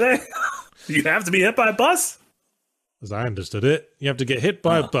rules, are they? You have to be hit by a bus? As I understood it, you have to get hit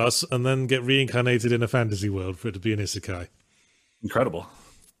by a bus and then get reincarnated in a fantasy world for it to be an isekai. Incredible.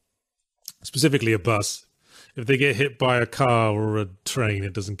 Specifically a bus. If they get hit by a car or a train,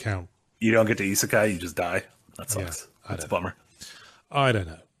 it doesn't count. You don't get to isekai, you just die. That sucks. Yeah, that's a bummer. I don't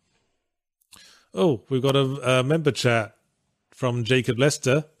know. Oh, we've got a member chat from Jacob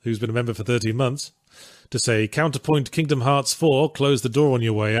Lester, who's been a member for 13 months, to say, counterpoint Kingdom Hearts 4, close the door on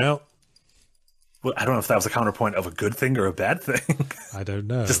your way out. Well, I don't know if that was a counterpoint of a good thing or a bad thing. I don't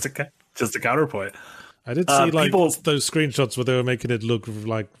know. Just a counterpoint. I did see those screenshots where they were making it look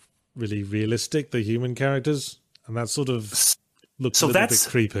like really realistic, the human characters, and that sort of looks a little bit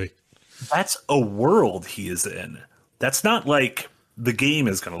creepy. That's a world he is in. That's not like the game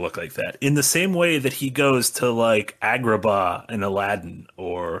is going to look like that. In the same way that he goes to like Agrabah in Aladdin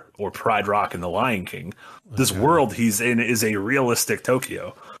or Pride Rock in The Lion King, this world he's in is a realistic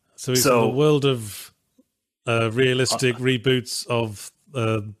Tokyo. So he's in the world of realistic reboots of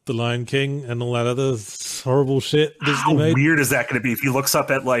The Lion King and all that other horrible shit Disney made. How weird is that going to be if he looks up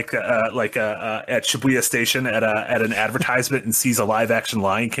at at Shibuya Station at an advertisement and sees a live action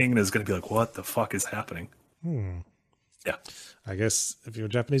Lion King and is going to be like, what the fuck is happening? Yeah. I guess if you're a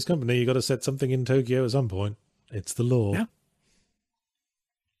Japanese company, you got to set something in Tokyo at some point. It's the law. Yeah.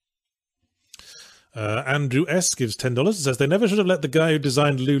 Andrew S. gives $10 and says they never should have let the guy who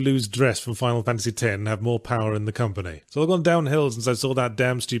designed Lulu's dress from Final Fantasy X have more power in the company. So I've gone downhill since I saw that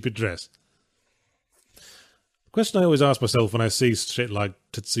damn stupid dress. The question I always ask myself when I see shit like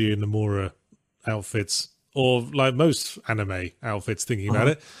Tetsuya Nomura outfits, or like most anime outfits thinking about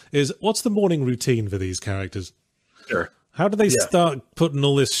it, is what's the morning routine for these characters? Sure. How do they start putting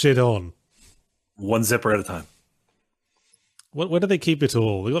all this shit on? One zipper at a time. Where do they keep it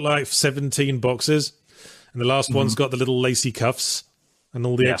all? They've got like 17 boxes, and the last one's got the little lacy cuffs and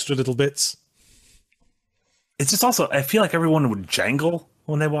all the extra little bits. It's just also, I feel like everyone would jangle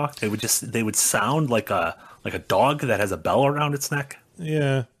when they walk. They would sound like a dog that has a bell around its neck.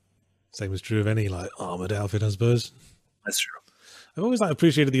 Yeah. Same is true of any like armored outfit, I suppose. That's true. I've always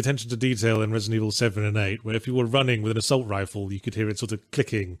appreciated the attention to detail in Resident Evil 7 and 8, where if you were running with an assault rifle, you could hear it sort of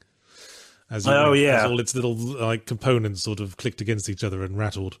clicking as all its little like components sort of clicked against each other and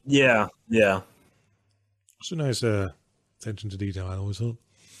rattled. Yeah, yeah. It's a nice attention to detail, I always thought.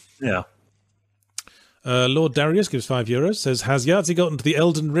 Yeah. Lord Darius gives €5, says, has Yahtzee gotten to the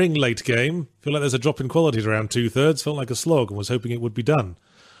Elden Ring late game? Feel like there's a drop in quality at around 2/3, felt like a slog and was hoping it would be done.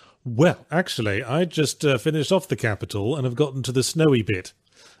 Well, actually, I just finished off the capital and have gotten to the snowy bit.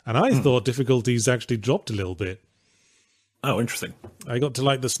 And I thought difficulties actually dropped a little bit. Oh, interesting. I got to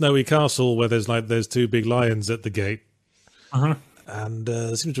like the snowy castle where there's two big lions at the gate. And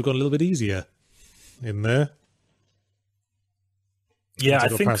it seems to have gone a little bit easier in there. Yeah, I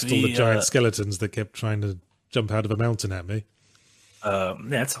got think past all the giant skeletons that kept trying to jump out of a mountain at me.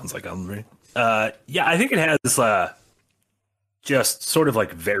 Yeah, it sounds like Elden Ring. Yeah, I think it has just sort of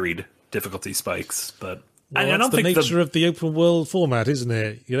like varied difficulty spikes, but well, I don't the think nature of the open world format, isn't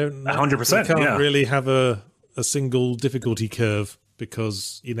it? You don't 100%. You can't really have a single difficulty curve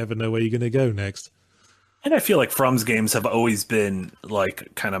because you never know where you're going to go next. And I feel like From's games have always been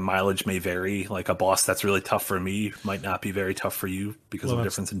like kind of mileage may vary. Like a boss that's really tough for me might not be very tough for you because of the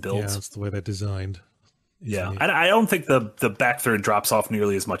difference in builds. Yeah, that's the way they're designed. Yeah, and I don't think the back third drops off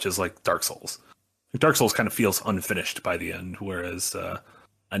nearly as much as like Dark Souls. Dark Souls kind of feels unfinished by the end, whereas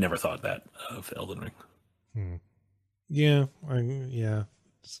I never thought that of Elden Ring. Yeah, It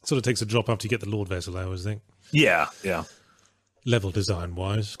sort of takes a drop after you get the Lord Vessel, I always think. Yeah, yeah. Level design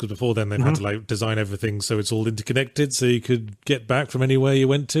wise, because before then they've had to like design everything so it's all interconnected, so you could get back from anywhere you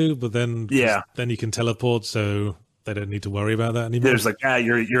went to. But then, then you can teleport, so they don't need to worry about that anymore. There's like,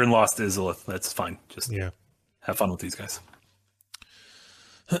 you're in Lost Izalith. That's fine. Just have fun with these guys.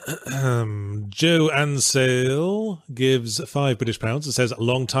 Joe Ansale gives £5 and says,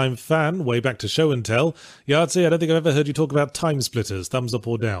 long-time fan, way back to show and tell. Yahtzee, I don't think I've ever heard you talk about Time Splitters. Thumbs up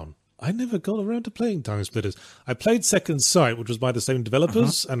or down? I never got around to playing Time Splitters. I played Second Sight, which was by the same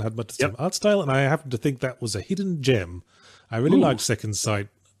developers and had much the same art style, and I happen to think that was a hidden gem. I really liked Second Sight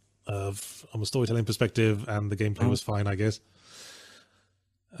from a storytelling perspective, and the gameplay was fine, I guess.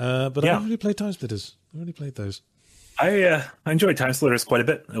 But I haven't really played Time Splitters. I really played those. I enjoyed Time Splitters quite a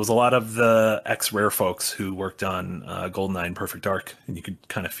bit. It was a lot of the ex-Rare folks who worked on GoldenEye and Perfect Dark, and you could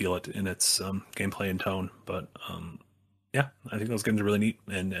kind of feel it in its gameplay and tone. But yeah, I think those games are really neat,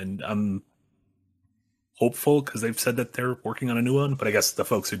 and I'm hopeful because they've said that they're working on a new one. But I guess the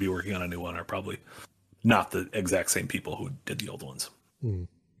folks who'd be working on a new one are probably not the exact same people who did the old ones.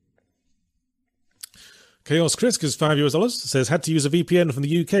 Chaos Chris gives $5 says, had to use a VPN from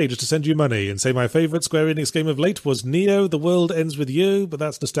the UK just to send you money and say my favourite Square Enix game of late was Neo, The World Ends With You, but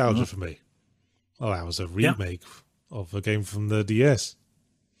that's nostalgia for me. Well, that was a remake of a game from the DS.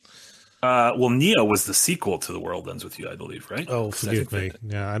 Well, Neo was the sequel to The World Ends With You, I believe, right? Oh, forgive me.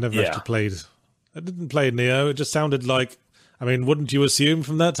 Yeah, I never actually played. I didn't play Neo. It just sounded like I mean, wouldn't you assume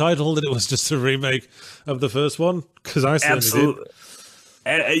from that title that it was just a remake of the first one? Because I certainly Absolutely. did.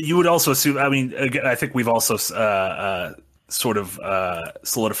 And you would also assume. I mean, again, I think we've also sort of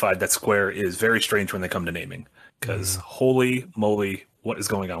solidified that Square is very strange when they come to naming. Because holy moly, what is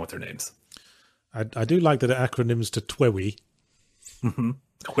going on with their names? I do like that it acronyms to TWEWY.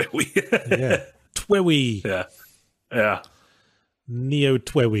 Yeah. TWEWY. Yeah. Neo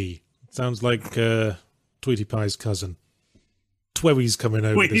TWEWY. Sounds like Tweety Pie's cousin. TWEWY's coming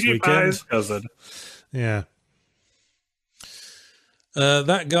over this weekend. Pie's cousin. Yeah.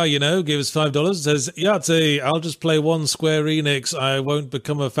 That guy, gives $5, says, Yahtzee, I'll just play one Square Enix. I won't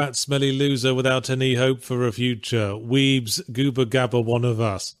become a fat, smelly loser without any hope for a future. Weebs, Gooba Gabba, one of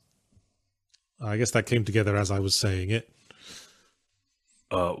us. I guess that came together as I was saying it.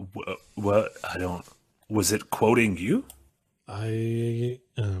 What? I don't... Was it quoting you? I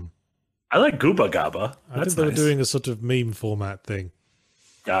like Gooba Gabba. I think they were doing a sort of meme format thing.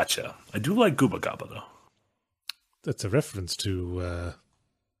 Gotcha. I do like Gooba Gabba, though. That's a reference to...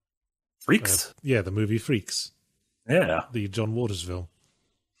 Freaks? Yeah, the movie Freaks. Yeah. The John Waters film.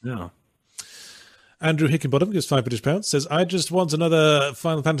 Yeah. Andrew Hickenbottom gives £5, says, I just want another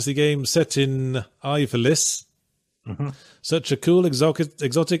Final Fantasy game set in Ivalice. Such a cool,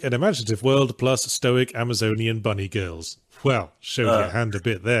 exotic and imaginative world, plus stoic Amazonian bunny girls. Well, showed your hand a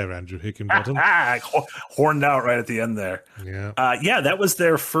bit there, Andrew Hickenbottom. Horned out right at the end there. Yeah. That was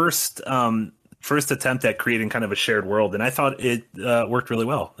their first attempt at creating kind of a shared world, and I thought it worked really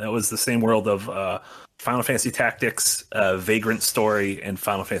well. That was the same world of Final Fantasy Tactics, Vagrant Story, and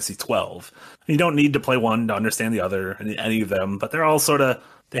Final Fantasy 12. You don't need to play one to understand the other, any of them, but they're all sort of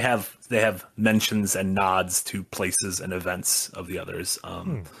they have mentions and nods to places and events of the others.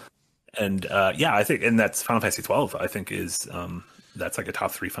 And I think, and that's Final Fantasy 12. I think is that's like a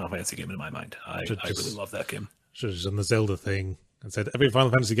top 3 Final Fantasy game in my mind. I really love that game. Should have done the Zelda thing and said every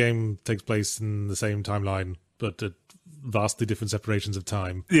Final Fantasy game takes place in the same timeline, but at vastly different separations of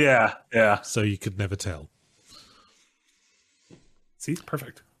time. Yeah. So you could never tell. See,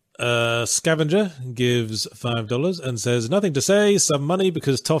 perfect. Scavenger gives $5 and says, nothing to say, some money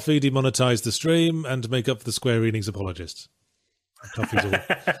because Toffee demonetized the stream and to make up for the Square Enix apologist.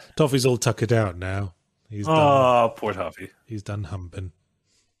 Toffee's all tuckered out now. He's done. Poor Toffee. He's done humping.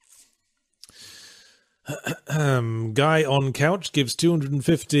 Guy on couch gives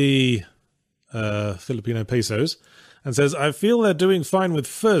 250 Filipino pesos and says, I feel they're doing fine with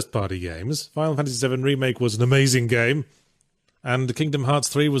first-party games. Final Fantasy VII Remake was an amazing game, and Kingdom Hearts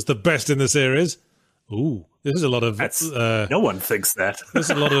 3 was the best in the series. Ooh, this is a lot of... no one thinks that. There's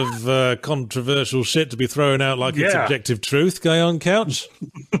a lot of controversial shit to be thrown out like it's objective truth, Guy on couch.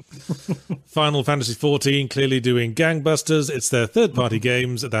 Final Fantasy XIV clearly doing gangbusters. It's their third-party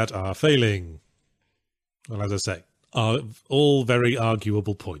games that are failing. Well, as I say, are all very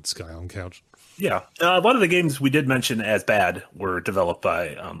arguable points, Guy on couch. Yeah. A lot of the games we did mention as bad were developed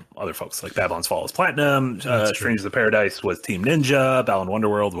by other folks, like Babylon's Fall is Platinum, Strangers of Paradise was Team Ninja, Balan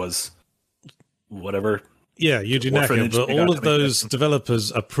Wonderworld was whatever. Yeah, Yuji Naka, but all of those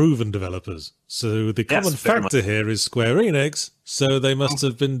developers are proven developers. So the common factor here is Square Enix, so they must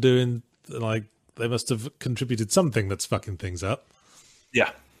have been doing, they must have contributed something that's fucking things up.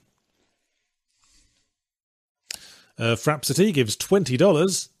 Yeah. Frapsity gives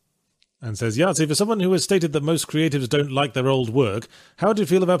 $20 and says, Yahtzee, for someone who has stated that most creatives don't like their old work, how do you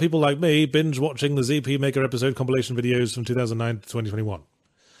feel about people like me binge-watching the ZP Maker episode compilation videos from 2009 to 2021?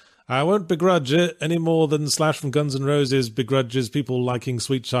 I won't begrudge it any more than Slash from Guns N' Roses begrudges people liking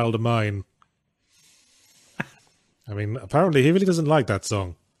Sweet Child of Mine. I mean, apparently he really doesn't like that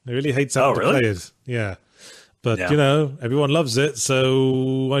song. He really hates having to play it. Yeah. But, everyone loves it, so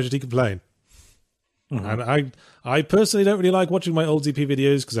why should he complain? Mm-hmm. And I personally don't really like watching my old ZP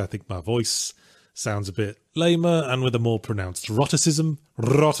videos because I think my voice sounds a bit lamer and with a more pronounced roticism.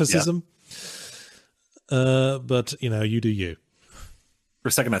 But, you do you. For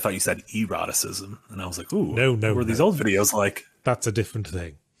a second, I thought you said eroticism, and I was like, ooh, no, what were these old videos like? That's a different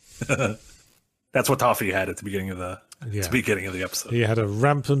thing. That's what Toffee had at the beginning of the episode. He had a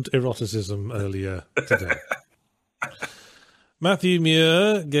rampant eroticism earlier today. Matthew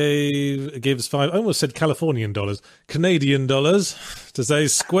Muir gives $5. I almost said Californian dollars, Canadian dollars, to say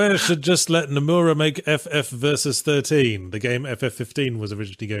Square should just let Nomura make FF versus 13. The game FF15 was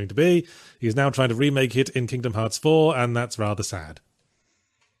originally going to be. He's now trying to remake it in Kingdom Hearts 4, and that's rather sad.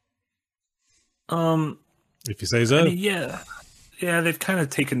 If you say so. I mean, yeah, they've kind of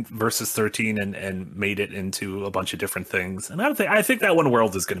taken Versus 13 and made it into a bunch of different things. And I think that one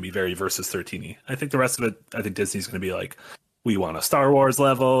world is going to be very Versus 13-y. I think the rest of it, I think Disney's going to be like, we want a Star Wars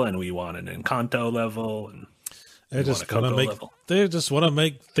level and we want an Encanto level. And They just want to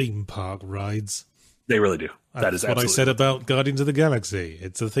make theme park rides. They really do. That's what I said about Guardians of the Galaxy.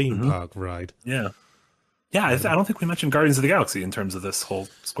 It's a theme park ride. Yeah. Yeah, I don't think we mentioned Guardians of the Galaxy in terms of this whole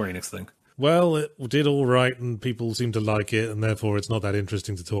Square Enix thing. Well, it did all right, and people seem to like it, and therefore it's not that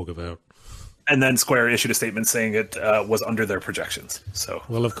interesting to talk about. And then Square issued a statement saying it was under their projections. So,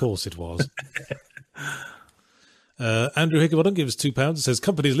 well, of course it was. Andrew Higginbottom gives £2 and says,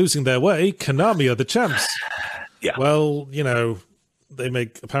 companies losing their way, Konami are the champs. Yeah. Well, they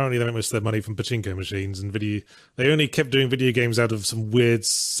make most of their money from pachinko machines and video. They only kept doing video games out of some weird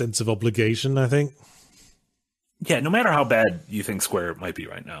sense of obligation, I think. Yeah, no matter how bad you think Square might be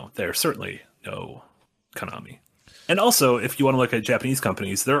right now, there's certainly no Konami. And also, if you want to look at Japanese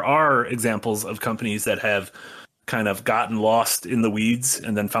companies, there are examples of companies that have kind of gotten lost in the weeds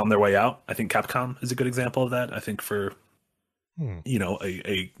and then found their way out. I think Capcom is a good example of that. I think for,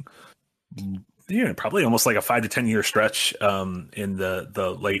 probably almost like a 5 to 10 year stretch in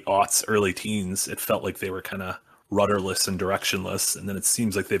the late aughts, early teens, it felt like they were kind of rudderless and directionless. And then it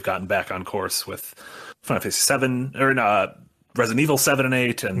seems like they've gotten back on course with Final Fantasy 7 or Resident Evil 7 and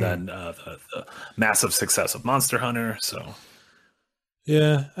 8, and then the massive success of Monster Hunter. So,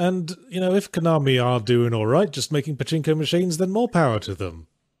 yeah, and if Konami are doing all right, just making pachinko machines, then more power to them.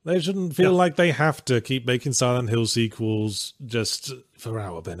 They shouldn't feel like they have to keep making Silent Hill sequels just for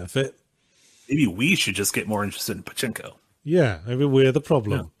our benefit. Maybe we should just get more interested in pachinko. Yeah, maybe we're the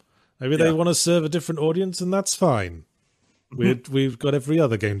problem. Yeah. Maybe they want to serve a different audience, and that's fine. We've got every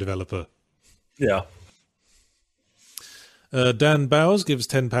other game developer. Yeah. Dan Bowers gives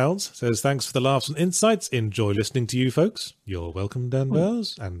 £10, says, thanks for the laughs and insights. Enjoy listening to you folks. You're welcome, Dan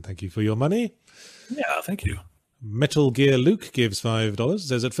Bowers, and thank you for your money. Yeah, thank you. Metal Gear Luke gives $5,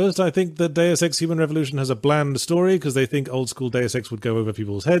 says, at first I think that Deus Ex Human Revolution has a bland story because they think old school Deus Ex would go over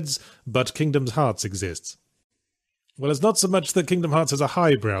people's heads, but Kingdom Hearts exists. Well, it's not so much that Kingdom Hearts has a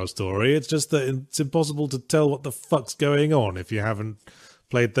highbrow story, it's just that it's impossible to tell what the fuck's going on if you haven't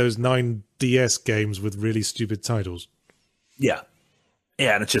played those 9 DS games with really stupid titles. Yeah.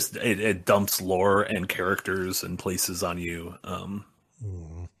 Yeah, and it's just, it dumps lore and characters and places on you.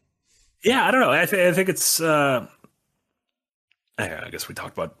 Yeah, I don't know. I think it's, I guess we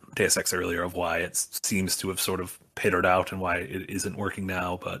talked about Deus Ex earlier of why it seems to have sort of petered out and why it isn't working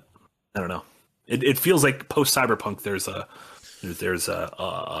now, but I don't know. It feels like post-Cyberpunk there's a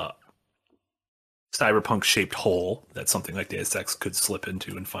Cyberpunk-shaped hole that something like Deus Ex could slip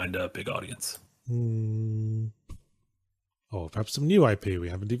into and find a big audience. Or perhaps some new IP we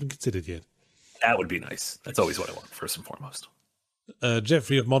haven't even considered yet. That would be nice. That's always what I want, first and foremost.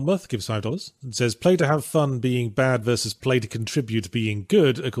 Jeffrey of Monmouth gives $5 and says, play to have fun being bad versus play to contribute being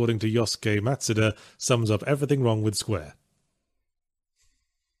good, according to Yosuke Matsuda, sums up everything wrong with Square.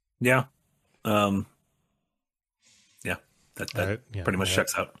 Yeah. That pretty much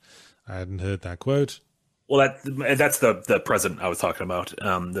checks out. I hadn't heard that quote. Well, that's the president I was talking about,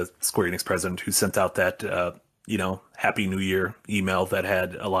 the Square Enix president who sent out that Happy New Year email that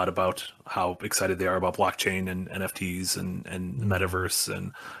had a lot about how excited they are about blockchain and NFTs and the metaverse.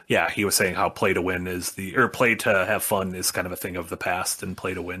 And yeah, he was saying how play to win play to have fun is kind of a thing of the past, and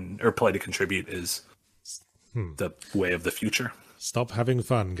play to win or play to contribute is the way of the future. Stop having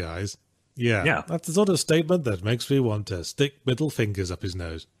fun, guys. Yeah. That's the sort of statement that makes me want to stick middle fingers up his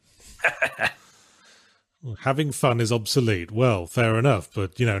nose. Having fun is obsolete. Well, fair enough,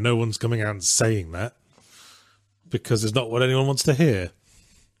 but no one's coming out and saying that. Because it's not what anyone wants to hear.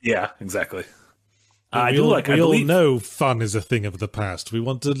 Yeah, exactly. We all know fun is a thing of the past. We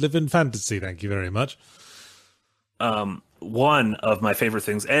want to live in fantasy, thank you very much. One of my favorite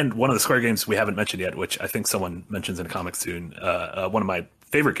things, and one of the Square games we haven't mentioned yet, which I think someone mentions in a comic soon, one of my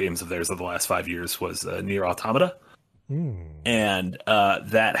favorite games of theirs of the last 5 years was Nier Automata. And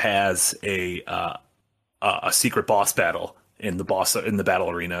that has a secret boss battle in the battle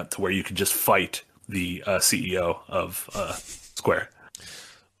arena to where you can just fight the CEO of Square.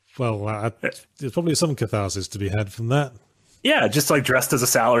 Well, there's probably some catharsis to be had from that. Yeah, just like dressed as a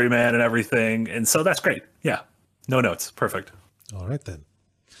salaryman and everything. And so that's great. Yeah. No notes. Perfect. All right, then.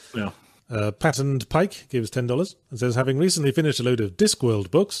 Yeah. Patterned Pike gives $10 and says, having recently finished a load of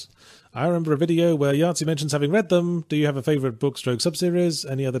Discworld books, I remember a video where Yahtzee mentions having read them. Do you have a favourite book stroke subseries?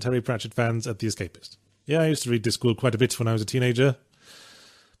 Any other Terry Pratchett fans at The Escapist? Yeah, I used to read Discworld quite a bit when I was a teenager.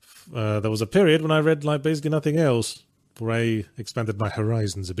 There was a period when I read basically nothing else, where I expanded my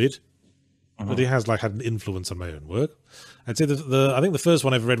horizons a bit. But it has had an influence on my own work. I'd say that I think the first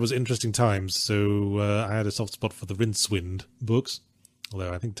one I ever read was Interesting Times, so I had a soft spot for the Rincewind books.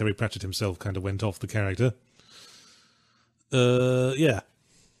 Although I think Terry Pratchett himself kind of went off the character. Yeah.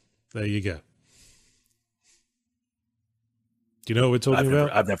 There you go. Do you know what we're talking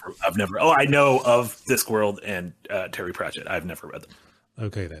about? I've never. Oh, I know of Discworld and Terry Pratchett. I've never read them.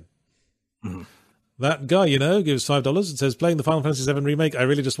 Okay, then. Mm-hmm. That guy, gives $5 and says, playing the Final Fantasy VII Remake, I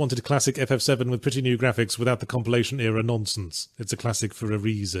really just wanted a classic FF7 with pretty new graphics without the compilation-era nonsense. It's a classic for a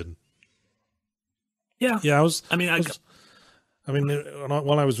reason. Yeah. Yeah,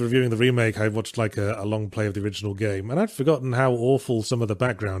 While I was reviewing the remake, I watched like a long play of the original game, and I'd forgotten how awful some of the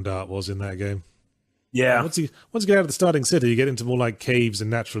background art was in that game. Yeah. Once you get out of the starting city, you get into more like caves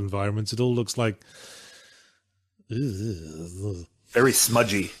and natural environments. It all looks like... Very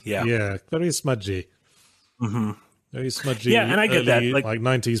smudgy, yeah. Yeah, very smudgy. Mm-hmm. Very smudgy. Yeah, and I get that. Like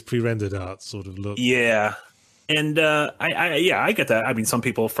 90s pre-rendered art sort of look. Yeah. And I get that. I mean, some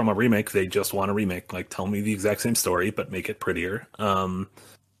people from a remake, they just want a remake. Like, tell me the exact same story, but make it prettier.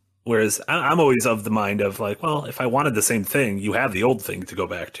 Whereas I'm always of the mind of like, well, if I wanted the same thing, you have the old thing to go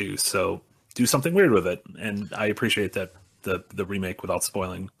back to. So do something weird with it. And I appreciate that the remake, without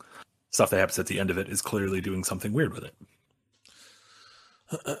spoiling stuff that happens at the end of it, is clearly doing something weird with it.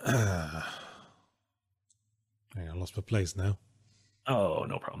 I lost my place now. Oh,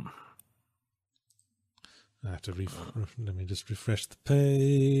 no problem. I have to let me just refresh the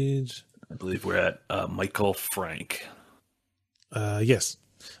page. I believe we're at Michael Frank. Yes.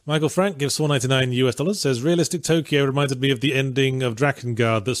 Michael Frank gives $4.99 says, realistic Tokyo reminded me of the ending of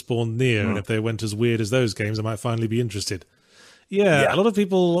Drakengard that spawned Nier, and if they went as weird as those games, I might finally be interested. Yeah, a lot of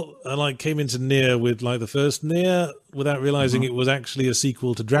people came into Nier with like the first Nier without realizing it was actually a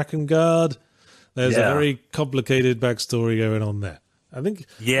sequel to Drakengard. There's a very complicated backstory going on there. I think.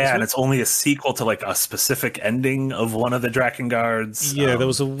 Yeah, and it's only a sequel to like a specific ending of one of the Drakengards. Yeah, there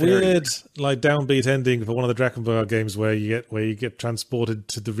was a weird downbeat ending for one of the Drakengard games where you get transported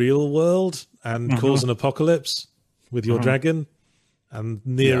to the real world and cause an apocalypse with your dragon, and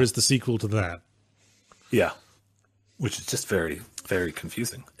Nier is the sequel to that. Yeah. Which is just very, very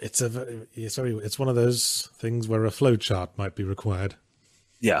confusing. It's one of those things where a flowchart might be required.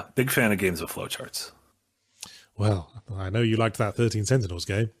 Yeah, big fan of games with flowcharts. Well, I know you liked that 13 Sentinels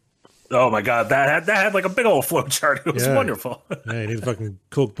game. Oh my god, that had like a big old flowchart. It was wonderful. Yeah, you need a fucking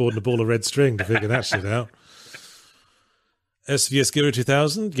corkboard and a ball of red string to figure that shit out. SVS Giro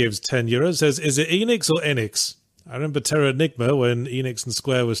 2000 gives €10, says, is it Enix or Enix? I remember Terra Enigma when Enix and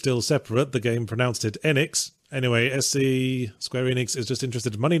Square were still separate. The game pronounced it Enix. Anyway, Square Enix is just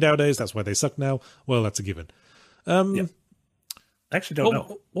interested in money nowadays. That's why they suck now. Well, that's a given. I actually don't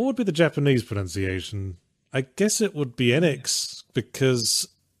know. What would be the Japanese pronunciation? I guess it would be Enix, because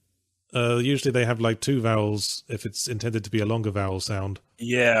usually they have like two vowels if it's intended to be a longer vowel sound.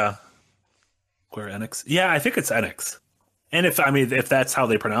 Yeah. Square Enix? Yeah, I think it's Enix. And if that's how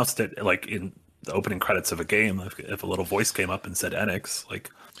they pronounced it, like in the opening credits of a game, if a little voice came up and said Enix, like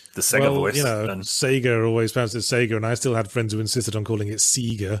the Sega voice. Then Sega always pronounced it Sega, and I still had friends who insisted on calling it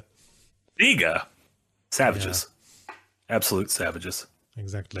Sega. Sega? Savages. Yeah. Absolute savages.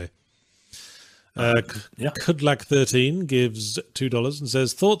 Exactly. Kudlak13 gives $2 and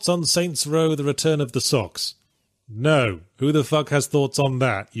says, thoughts on Saints Row, The Return of the Socks? No. Who the fuck has thoughts on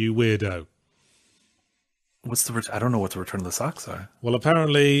that, you weirdo? I don't know what the Return of the Socks are. Well,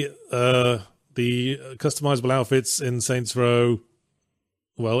 apparently, the customizable outfits in Saints Row...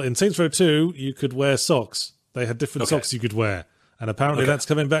 Well, in Saints Row 2, you could wear socks. They had different socks you could wear. And apparently that's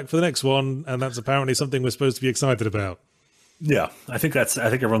coming back for the next one, and that's apparently something we're supposed to be excited about. Yeah, I think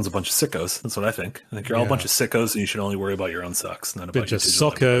everyone's a bunch of sickos. That's what I think. I think you're all a bunch of sickos, and you should only worry about your own socks, not about your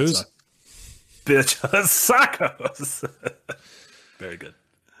sockos. Bitch of sockos. Very good.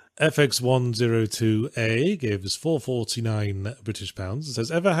 FX102A gives £4.49. It says,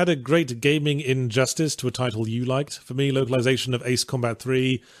 ever had a great gaming injustice to a title you liked? For me, localization of Ace Combat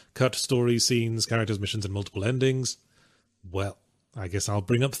 3, cut story scenes, characters, missions, and multiple endings. Well, I guess I'll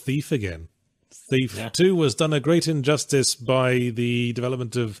bring up Thief again. Thief 2 was done a great injustice by the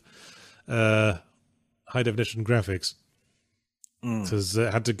development of high-definition graphics. Because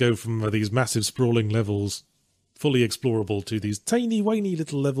it had to go from these massive sprawling levels, fully explorable, to these tiny, whiny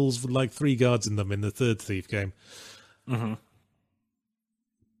little levels with like 3 guards in them in the third Thief game. Mm-hmm.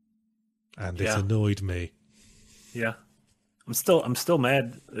 And it annoyed me. Yeah. I'm still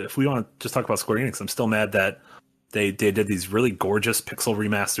mad. If we want to just talk about Square Enix, I'm still mad that they did these really gorgeous pixel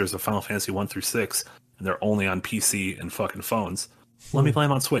remasters of Final Fantasy 1 through 6, and they're only on PC and fucking phones. Let me play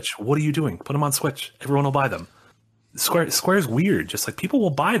them on Switch. What are you doing? Put them on Switch. Everyone will buy them. Square's weird. Just like, people will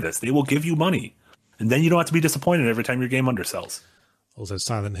buy this. They will give you money. And then you don't have to be disappointed every time your game undersells. Also,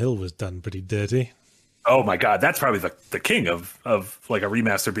 Silent Hill was done pretty dirty. Oh my god, that's probably the king of like a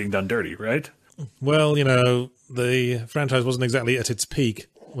remaster being done dirty, right? Well, the franchise wasn't exactly at its peak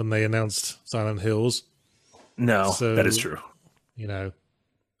when they announced Silent Hills. No, that is true.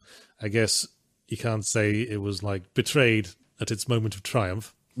 I guess you can't say it was like betrayed at its moment of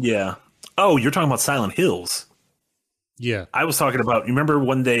triumph. Yeah. Oh, you're talking about Silent Hills. Yeah. I was talking about, you remember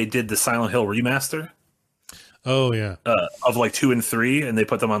when they did the Silent Hill remaster? Oh, yeah. Of like 2 and 3, and they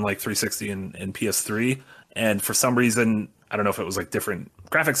put them on like 360 and PS3. And for some reason, I don't know if it was like different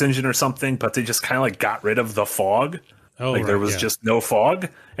graphics engine or something, but they just kind of like got rid of the fog. Oh, like right, there was yeah. just no fog.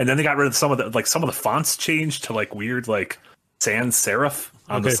 And then they got rid of some of the fonts changed to like weird like sans serif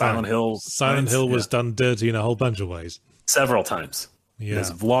on the Silent Hill. Silent Hill was done dirty in a whole bunch of ways. Several times. Yeah.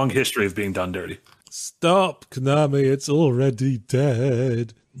 There's a long history of being done dirty. Stop, Konami, it's already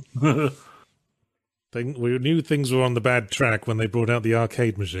dead. We knew things were on the bad track when they brought out the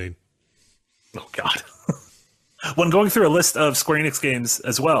arcade machine. Oh, God. When going through a list of Square Enix games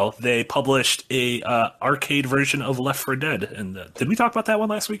as well, they published a arcade version of Left 4 Dead. And did we talk about that one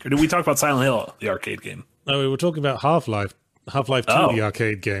last week? Or did we talk about Silent Hill, the arcade game? No, we were talking about Half-Life 2, the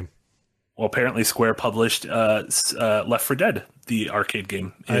arcade game. Well, apparently Square published Left 4 Dead, the arcade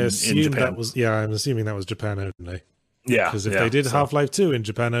game in Japan. That was, I'm assuming that was Japan only. Yeah. Because if they did Half-Life 2 in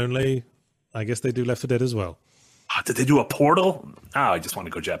Japan only, I guess they do Left 4 Dead as well. Did they do a Portal? I just want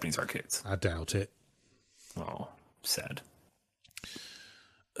to go Japanese arcades. I doubt it. Oh, sad.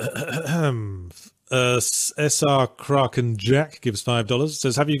 SR Kraken Jack gives $5.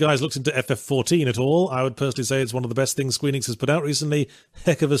 Says, have you guys looked into FF14 at all? I would personally say it's one of the best things Square Enix has put out recently.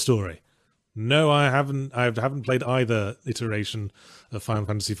 Heck of a story. No, I haven't. I haven't played either iteration of Final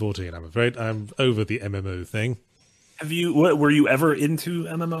Fantasy XIV. I'm afraid I'm over the MMO thing. Have you? Were you ever into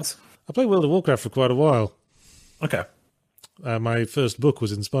MMOs? I played World of Warcraft for quite a while. Okay. My first book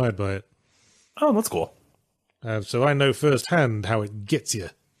was inspired by it. Oh, that's cool. So I know firsthand how it gets you.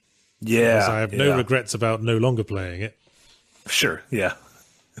 Yeah. Because I have no regrets about no longer playing it. Sure, yeah.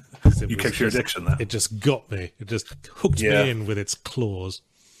 You kicked your addiction, though. It just got me. It just hooked me in with its claws.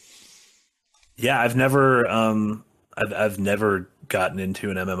 Yeah, I've never I've never gotten into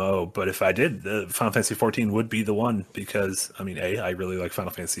an MMO, but if I did, Final Fantasy 14 would be the one because, I mean, I really like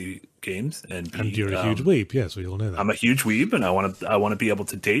Final Fantasy games, and you're a huge weeb, yes, we all know that. I'm a huge weeb, and I want to be able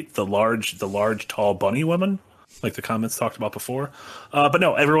to date the large, tall bunny women, like the comments talked about before. But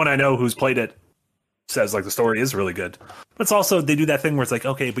no, everyone I know who's played it says like the story is really good. But it's also, they do that thing where it's like,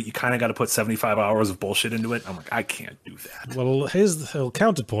 okay, but you kind of got to put 75 hours of bullshit into it. I'm like, I can't do that. Well, here's the whole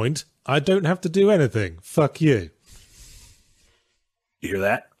counterpoint. I don't have to do anything. Fuck you. You hear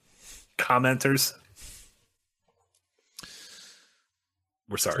that? Commenters.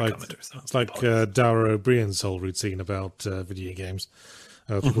 We're sorry, commenters. It's like Dara O'Brien's whole routine about video games.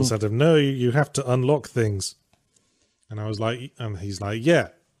 People said to him, no, you have to unlock things. And I was like, and he's like, yeah,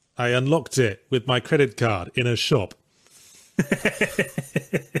 I unlocked it with my credit card in a shop.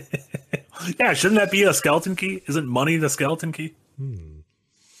 Yeah, shouldn't that be a skeleton key? Isn't money the skeleton key?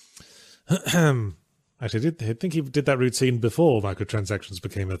 Actually, I think he did that routine before microtransactions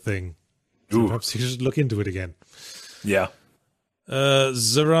became a thing. So perhaps you should look into it again. Yeah.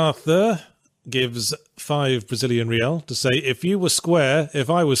 Zaratha gives 5 Brazilian real to say, if you were square, if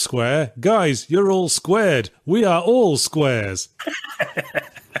I was square, guys, you're all squared. We are all squares.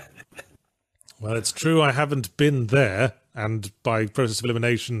 Well, it's true I haven't been there, and by process of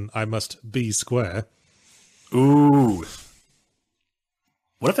elimination, I must be square. Ooh.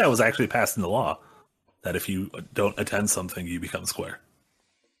 What if that was actually passed into law? That if you don't attend something, you become square?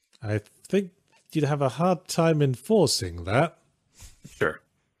 I think you'd have a hard time enforcing that. Sure.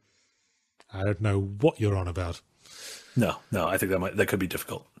 I don't know what you're on about. No, I think that could be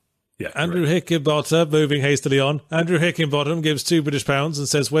difficult. Yeah. Andrew Hickenbottom, moving hastily on. Andrew Hickenbottom gives £2 and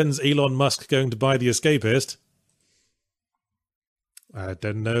says, when's Elon Musk going to buy The Escapist? I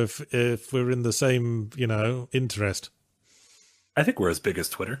don't know if we're in the same, interest. I think we're as big as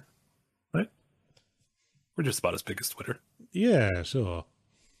Twitter, right? We're just about as big as Twitter. Yeah, sure.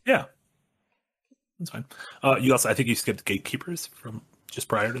 Yeah. That's fine. I think you skipped Gatekeepers from just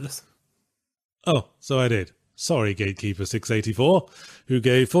prior to this. Oh, so I did. Sorry, Gatekeeper684, who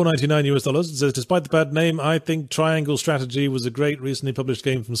gave $4.99 and says, despite the bad name, I think Triangle Strategy was a great recently published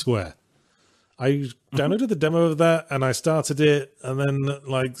game from Square. I downloaded the demo of that, and I started it, and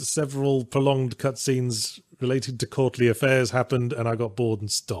then, several prolonged cutscenes related to courtly affairs happened, and I got bored and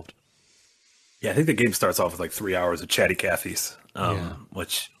stopped. Yeah, I think the game starts off with 3 hours of chatty Cathys,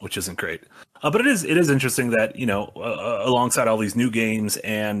 which isn't great. But it is interesting that, alongside all these new games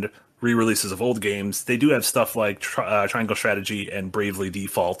and re-releases of old games, they do have stuff like Triangle Strategy and Bravely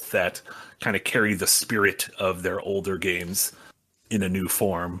Default that kind of carry the spirit of their older games in a new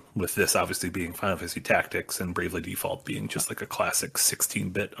form, with this obviously being Final Fantasy Tactics and Bravely Default being just like a classic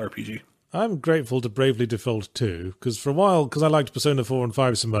 16-bit RPG. I'm grateful to Bravely Default 2, because for a while, because I liked Persona 4 and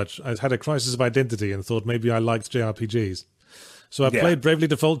 5 so much, I had a crisis of identity and thought maybe I liked JRPGs. So I played Bravely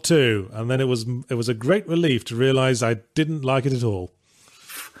Default 2, and then it was a great relief to realize I didn't like it at all.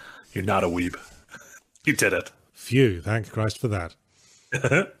 You're not a weeb. You did it. Phew, thank Christ for that.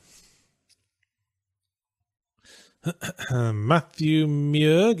 Matthew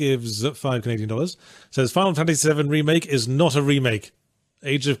Muir gives $5 Canadian, says Final Fantasy VII Remake is not a remake.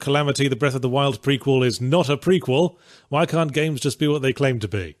 Age of Calamity, the Breath of the Wild prequel is not a prequel. Why can't games just be what they claim to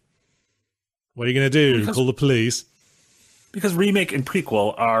be? What are you going to do? Call the police? Because remake and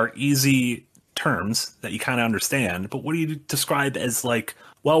prequel are easy terms that you kind of understand, but what do you describe as like,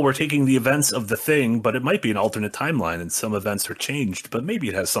 well, we're taking the events of the thing, but it might be an alternate timeline and some events are changed, but maybe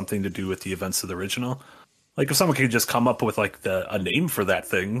it has something to do with the events of the original. Like if someone could just come up with like a name for that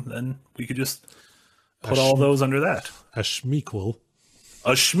thing, then we could just put all those under that. A schmeequel.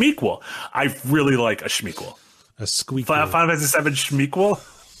 A schmeequel. I really like a schmeequel. A squeakquel. Final Fantasy VII schmeequel.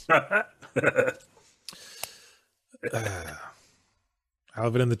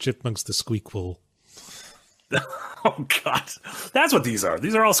 Alvin and the Chipmunks, the squeakquel. Oh God, that's what these are.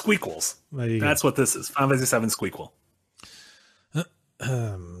 These are all squeakquels. That's what this is. Final Fantasy VII squeakquel.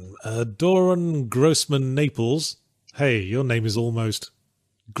 Doran Grossman Naples. Hey, your name is almost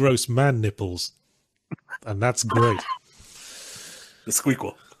Grossman Nipples, and that's great. The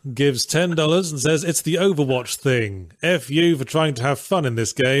squeakquel gives $10 and says it's the Overwatch thing. F you for trying to have fun in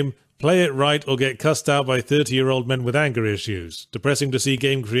this game. Play it right or get cussed out by 30-year-old men with anger issues. Depressing to see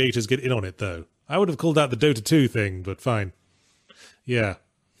game creators get in on it, though. I would have called that the Dota 2 thing, but fine. Yeah.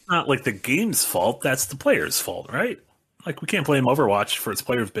 Not like the game's fault. That's the player's fault, right? Like, we can't blame Overwatch for its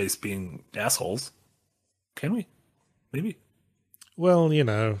player base being assholes. Can we? Maybe. Well, you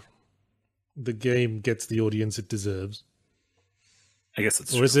know, the game gets the audience it deserves. I guess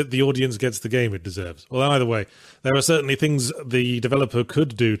it's true. Or is it the audience gets the game it deserves? Well, either way, there are certainly things the developer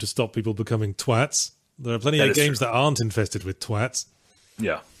could do to stop people becoming twats. There are plenty of games that aren't infested with twats.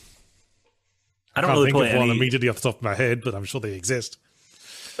 Yeah. I don't really think of one immediately off the top of my head, but I'm sure they exist.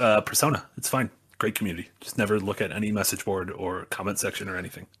 Persona. It's fine. Great community. Just never look at any message board or comment section or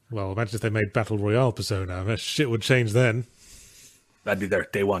anything. Well, imagine if they made Battle Royale Persona. That shit would change then. That'd be there.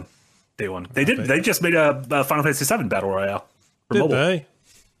 Day one. They did. They just made a Final Fantasy VII Battle Royale. Did they?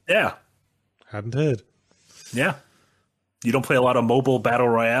 Yeah. Hadn't heard. Yeah. You don't play a lot of mobile battle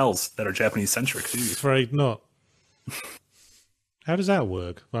royales that are Japanese-centric, do you? Afraid not. How does that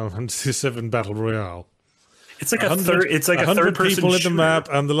work? Final Fantasy VII Battle Royale. It's like a third-person people shooter. in the map,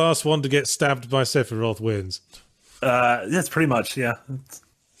 and the last one to get stabbed by Sephiroth wins. That's pretty much, yeah.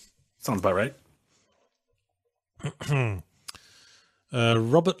 Sounds about right.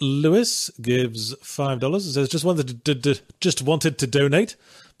 Robert Lewis gives $5. It says, just wanted to donate,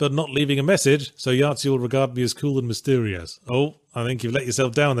 but not leaving a message, so Yahtzee will regard me as cool and mysterious. Oh, I think you've let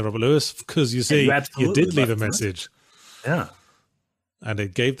yourself down there, Robert Lewis, because you see, you did leave a message. Yeah. And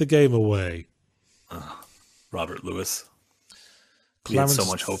it gave the game away. Robert Lewis. He had so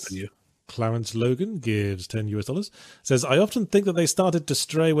much hope in you. Clarence Logan gives $10. Says, I often think that they started to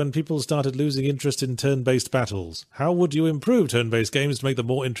stray when people started losing interest in turn-based battles. How would you improve turn-based games to make them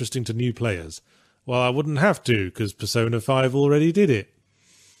more interesting to new players? Well, I wouldn't have to, because Persona 5 already did it.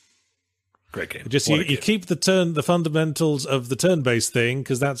 Great game. Just you keep the fundamentals of the turn-based thing,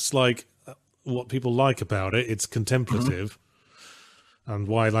 because that's like what people like about it. It's contemplative, and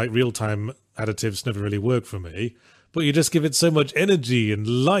why like real-time additives never really work for me. But you just give it so much energy and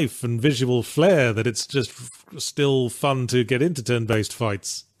life and visual flair that it's just still fun to get into turn-based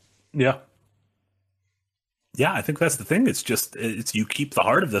fights. Yeah. Yeah, I think that's the thing. It's you keep the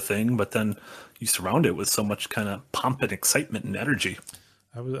heart of the thing, but then you surround it with so much kind of pomp and excitement and energy.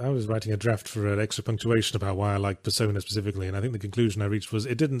 I was writing a draft for an extra punctuation about why I like Persona specifically, and I think the conclusion I reached was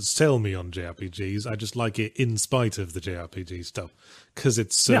it didn't sell me on JRPGs. I just like it in spite of the JRPG stuff, because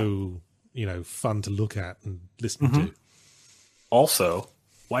it's so... fun to look at and listen to. Also,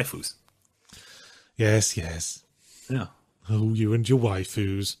 waifus. Yes. Yeah. Oh, you and your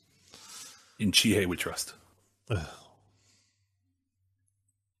waifus. In Chihei we trust. Ugh.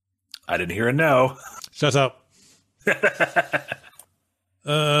 I didn't hear a no. Shut up.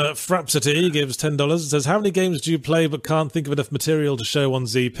 Frapsity gives $10. It says, how many games do you play but can't think of enough material to show on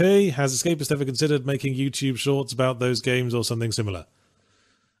ZP? Has Escapist ever considered making YouTube shorts about those games or something similar?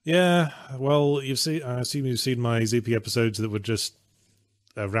 Yeah, well, I assume you've seen my ZP episodes that were just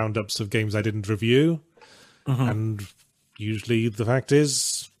roundups of games I didn't review. And usually the fact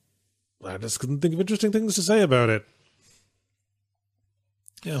is, I just couldn't think of interesting things to say about it.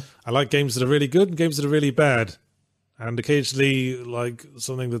 Yeah. I like games that are really good and games that are really bad. and occasionally like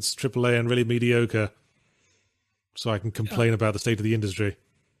something that's AAA and really mediocre, so I can complain about the state of the industry.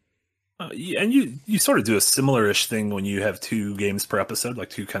 Yeah, and you sort of do a similar-ish thing when you have 2 games per episode, like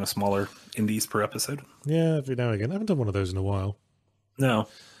 2 kind of smaller indies per episode. Yeah, every now and again. I haven't done one of those in a while. No.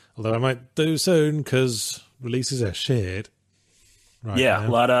 Although I might do soon because releases are shit. Right yeah,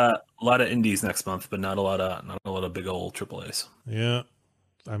 now. a lot of indies next month, but not a lot of big old AAAs. Yeah,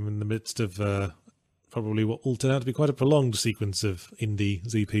 I'm in the midst of probably what will turn out to be quite a prolonged sequence of indie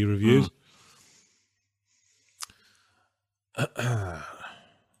ZP reviews.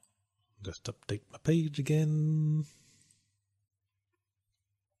 Just update my page again.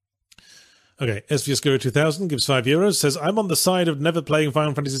 Okay, SVSGuru 2000 gives €5, says, I'm on the side of never playing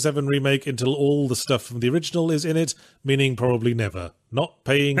Final Fantasy VII Remake until all the stuff from the original is in it, meaning probably never. Not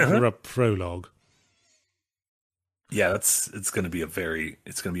paying for a prologue. Yeah, it's going to be a very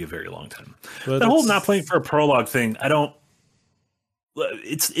long time. But the whole not playing for a prologue thing,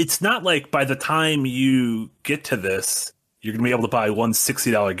 it's not like by the time you get to this, you're going to be able to buy one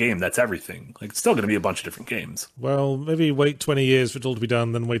 $60 game. That's everything. Like, it's still going to be a bunch of different games. Well, maybe wait 20 years for it all to be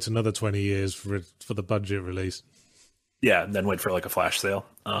done, then wait another 20 years for the budget release. Yeah, and then wait for like a flash sale.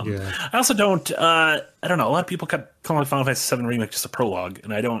 Yeah. I also don't. I don't know. A lot of people kept calling Final Fantasy VII Remake just a prologue,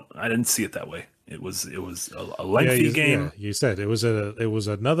 and I didn't see it that way. It was a lengthy game. Yeah, you said it was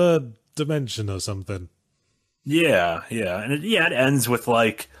another dimension or something. Yeah, and it ends with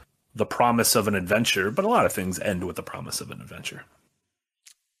like the promise of an adventure, but a lot of things end with the promise of an adventure.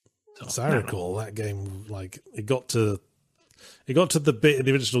 So, as I recall, that game, like, it got to the bit in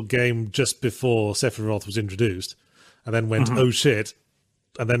the original game just before Sephiroth was introduced, and then went, oh shit,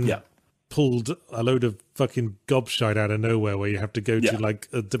 and then pulled a load of fucking gobshite out of nowhere where you have to go to like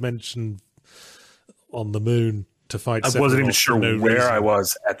a dimension on the moon to fight Sephiroth. I wasn't even sure where reason. I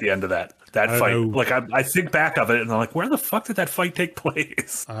was at the end of that fight. Like, I think back of it and I'm like, where the fuck did that fight take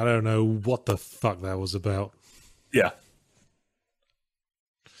place? I don't know what the fuck that was about. Yeah.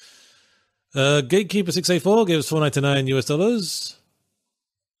 Gatekeeper 684 gives $4.99.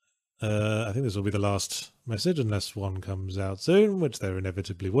 I think this will be the last message unless one comes out soon, which there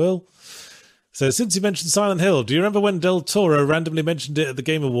inevitably will. So, since you mentioned Silent Hill, do you remember when Del Toro randomly mentioned it at the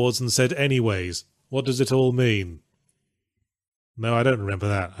Game Awards and said, anyways, what does it all mean? No, I don't remember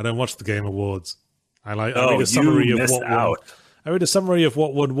that. I don't watch the Game Awards. I read a summary of what won. I read a summary of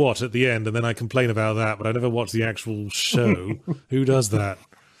what won what at the end, and then I complain about that, but I never watch the actual show. Who does that?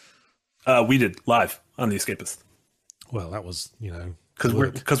 We did live on The Escapist. Well, that was, because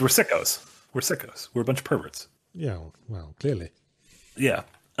we're sickos. We're sickos. We're a bunch of perverts. Yeah, well, clearly. Yeah.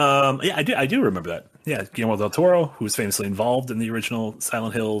 I do remember that. Yeah, Guillermo del Toro, who was famously involved in the original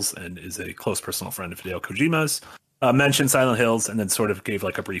Silent Hills and is a close personal friend of Hideo Kojima's, mentioned Silent Hills and then sort of gave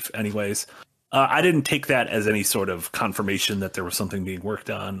like a brief anyways. I didn't take that as any sort of confirmation that there was something being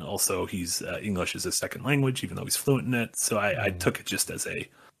worked on. Also, he's English is his second language, even though he's fluent in it. So I took it just as a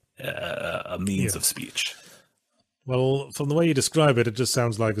means of speech. Well, from the way you describe it, it just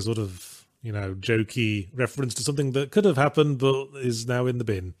sounds like a sort of, jokey reference to something that could have happened but is now in the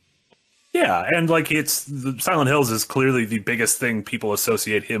bin. Yeah, and like the Silent Hills is clearly the biggest thing people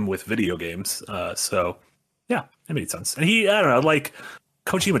associate him with video games. So yeah, it made sense. And I don't know, like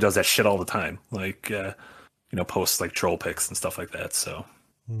Kojima does that shit all the time. Like, posts like troll pics and stuff like that. So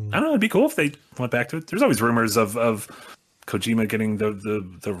I don't know, it'd be cool if they went back to it. There's always rumors of Kojima getting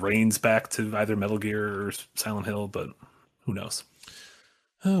the reins back to either Metal Gear or Silent Hill, but who knows?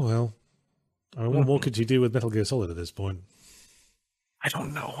 Oh, well. I mean, what more could you do with Metal Gear Solid at this point? I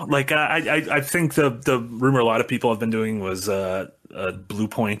don't know. Like, I think the rumor a lot of people have been doing was Blue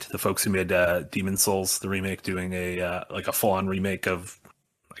Point, the folks who made Demon Souls, the remake, doing a full-on remake of,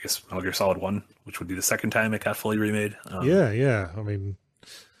 I guess, Metal Gear Solid 1, which would be the second time it got fully remade. Yeah. I mean,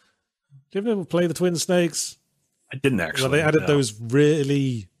 did you ever play the Twin Snakes? I didn't actually. Well, they added those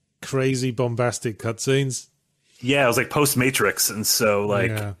really crazy, bombastic cutscenes. Yeah, it was like post-Matrix, and so,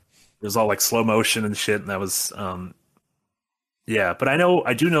 it was all like slow motion and shit, and that was... Yeah, but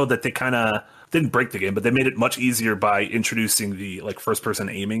I do know that they kind of didn't break the game, but they made it much easier by introducing the first person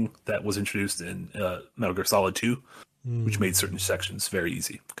aiming that was introduced in Metal Gear Solid 2, which made certain sections very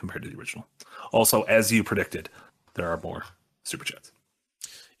easy compared to the original. Also, as you predicted, there are more super chats.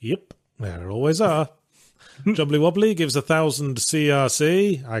 Yep, there always are. Jumbly Wobbly gives 1,000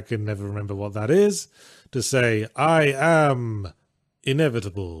 CRC. I can never remember what that is. To say, I am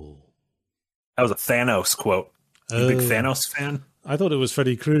inevitable. That was a Thanos quote. You a big Thanos fan? I thought it was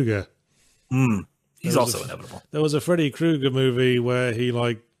Freddy Krueger. He's also inevitable. There was a Freddy Krueger movie where he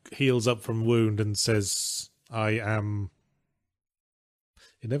heals up from wound and says, I am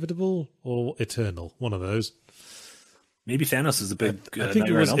inevitable or eternal. One of those. Maybe Thanos is a big. I think it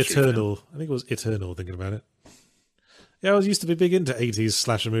Nightmare on was Elm Street Eternal. I think it was Eternal. Thinking about it. Yeah, I was used to be big into 80s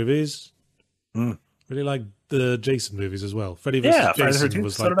slasher movies. Mm. Really liked the Jason movies as well. Freddy vs. Yeah, Friday the Jason 13th,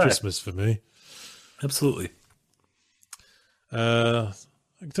 was so like did I. Christmas for me. Absolutely. I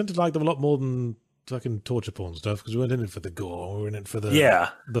tend to like them a lot more than fucking torture porn stuff because we weren't in it for the gore. We were in it for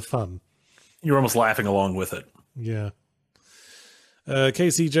the fun. You're almost laughing along with it. Yeah.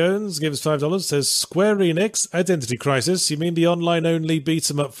 Casey Jones gives $5, says, Square Enix, Identity Crisis, you mean the online-only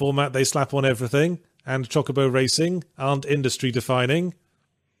beat-em-up format they slap on everything, and Chocobo Racing aren't industry-defining?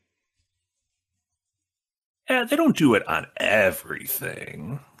 Yeah, they don't do it on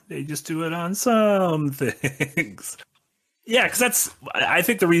everything. They just do it on some things. Yeah, because I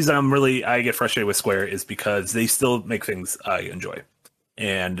think the reason I get frustrated with Square is because they still make things I enjoy.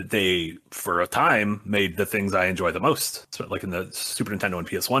 And they, for a time, made the things I enjoy the most, so like in the Super Nintendo and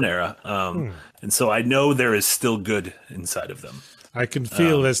PS1 era. And so I know there is still good inside of them. I can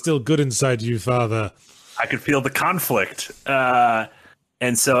feel there's still good inside you, Father. I could feel the conflict.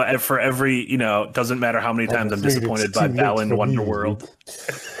 And so for every, doesn't matter how many times I'm disappointed by Balan Wonderworld.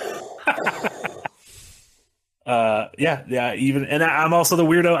 Even, and I'm also the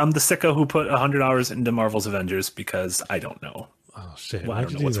weirdo. I'm the sicko who put 100 hours into Marvel's Avengers because I don't know. Oh shit! Well, I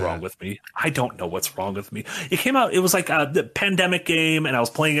don't know what's wrong with me. I don't know what's wrong with me. It came out. It was like the pandemic game, and I was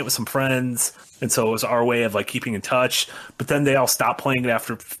playing it with some friends, and so it was our way of like keeping in touch. But then they all stopped playing it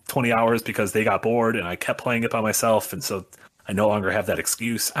after 20 hours because they got bored, and I kept playing it by myself, and so I no longer have that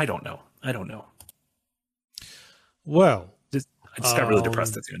excuse. I don't know. Well, I just got really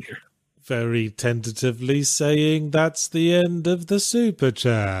depressed at the end here. Very tentatively saying that's the end of the super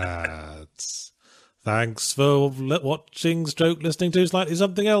chats. Thanks for watching / listening to Slightly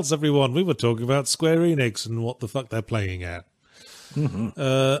Something Else, everyone. We were talking about Square Enix and what the fuck they're playing at. Mm-hmm.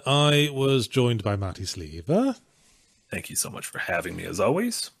 I was joined by Matty Sleever. Thank you so much for having me, as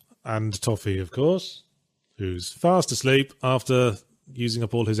always. And Toffee, of course, who's fast asleep after using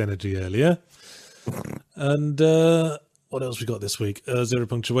up all his energy earlier. And what else we got this week? Zero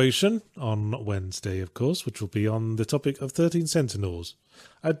Punctuation on Wednesday, of course, which will be on the topic of 13 Sentinels.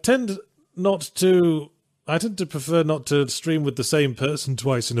 I tend to prefer not to stream with the same person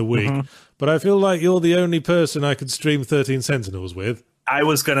twice in a week, but I feel like you're the only person I could stream 13 Sentinels with. I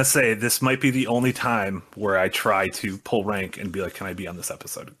was going to say, this might be the only time where I try to pull rank and be like, can I be on this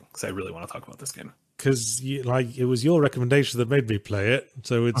episode? Because I really want to talk about this game. Because it was your recommendation that made me play it,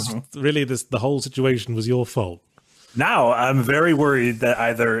 so it's really the whole situation was your fault. Now, I'm very worried that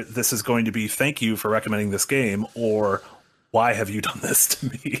either this is going to be thank you for recommending this game, or why have you done this to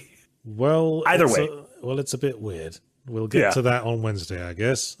me? Well, either way. It's a bit weird. We'll get to that on Wednesday, I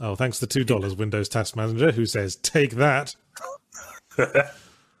guess. Oh, thanks to $2 Windows Task Manager, who says, take that.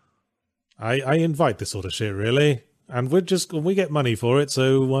 I invite this sort of shit, really. And we get money for it,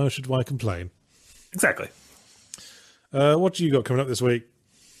 so why should I complain? Exactly. What do you got coming up this week?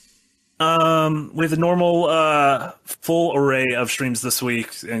 We have the normal full array of streams this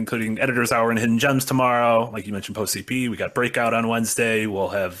week, including Editor's Hour and Hidden Gems tomorrow. Like you mentioned, post CP. We got Breakout on Wednesday. We'll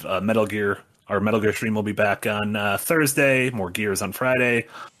have Metal Gear. Our Metal Gear stream will be back on Thursday. More Gears on Friday.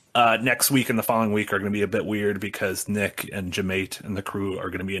 Next week and the following week are going to be a bit weird because Nick and Jamate and the crew are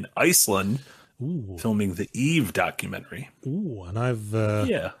going to be in Iceland filming the Eve documentary. Ooh, and I've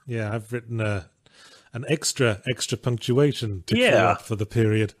I've written an extra punctuation to clear up for the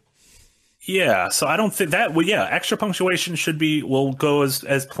period. Yeah, so I don't think that. Well, yeah, extra punctuation will go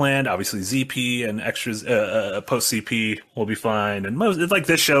as planned. Obviously, ZP and extras post CP will be fine, and like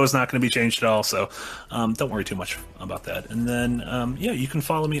this show is not going to be changed at all. So don't worry too much about that. And then you can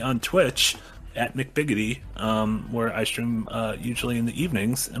follow me on Twitch at McBiggity, where I stream usually in the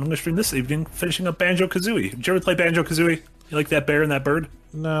evenings, and I'm going to stream this evening, finishing up Banjo-Kazooie. Did you ever play Banjo-Kazooie? You like that bear and that bird?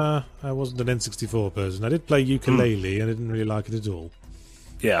 Nah, I wasn't an N64 person. I did play ukulele, and I didn't really like it at all.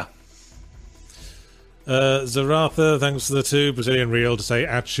 Yeah. Zaratha, thanks for the 2 Brazilian Real to say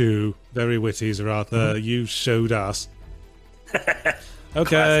achoo. Very witty, Zaratha. You showed us.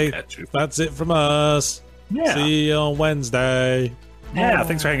 Okay, that's it from us. Yeah. See you on Wednesday. Yeah,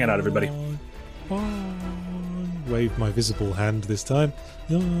 thanks for hanging out, everybody. Bye. Wave my visible hand this time.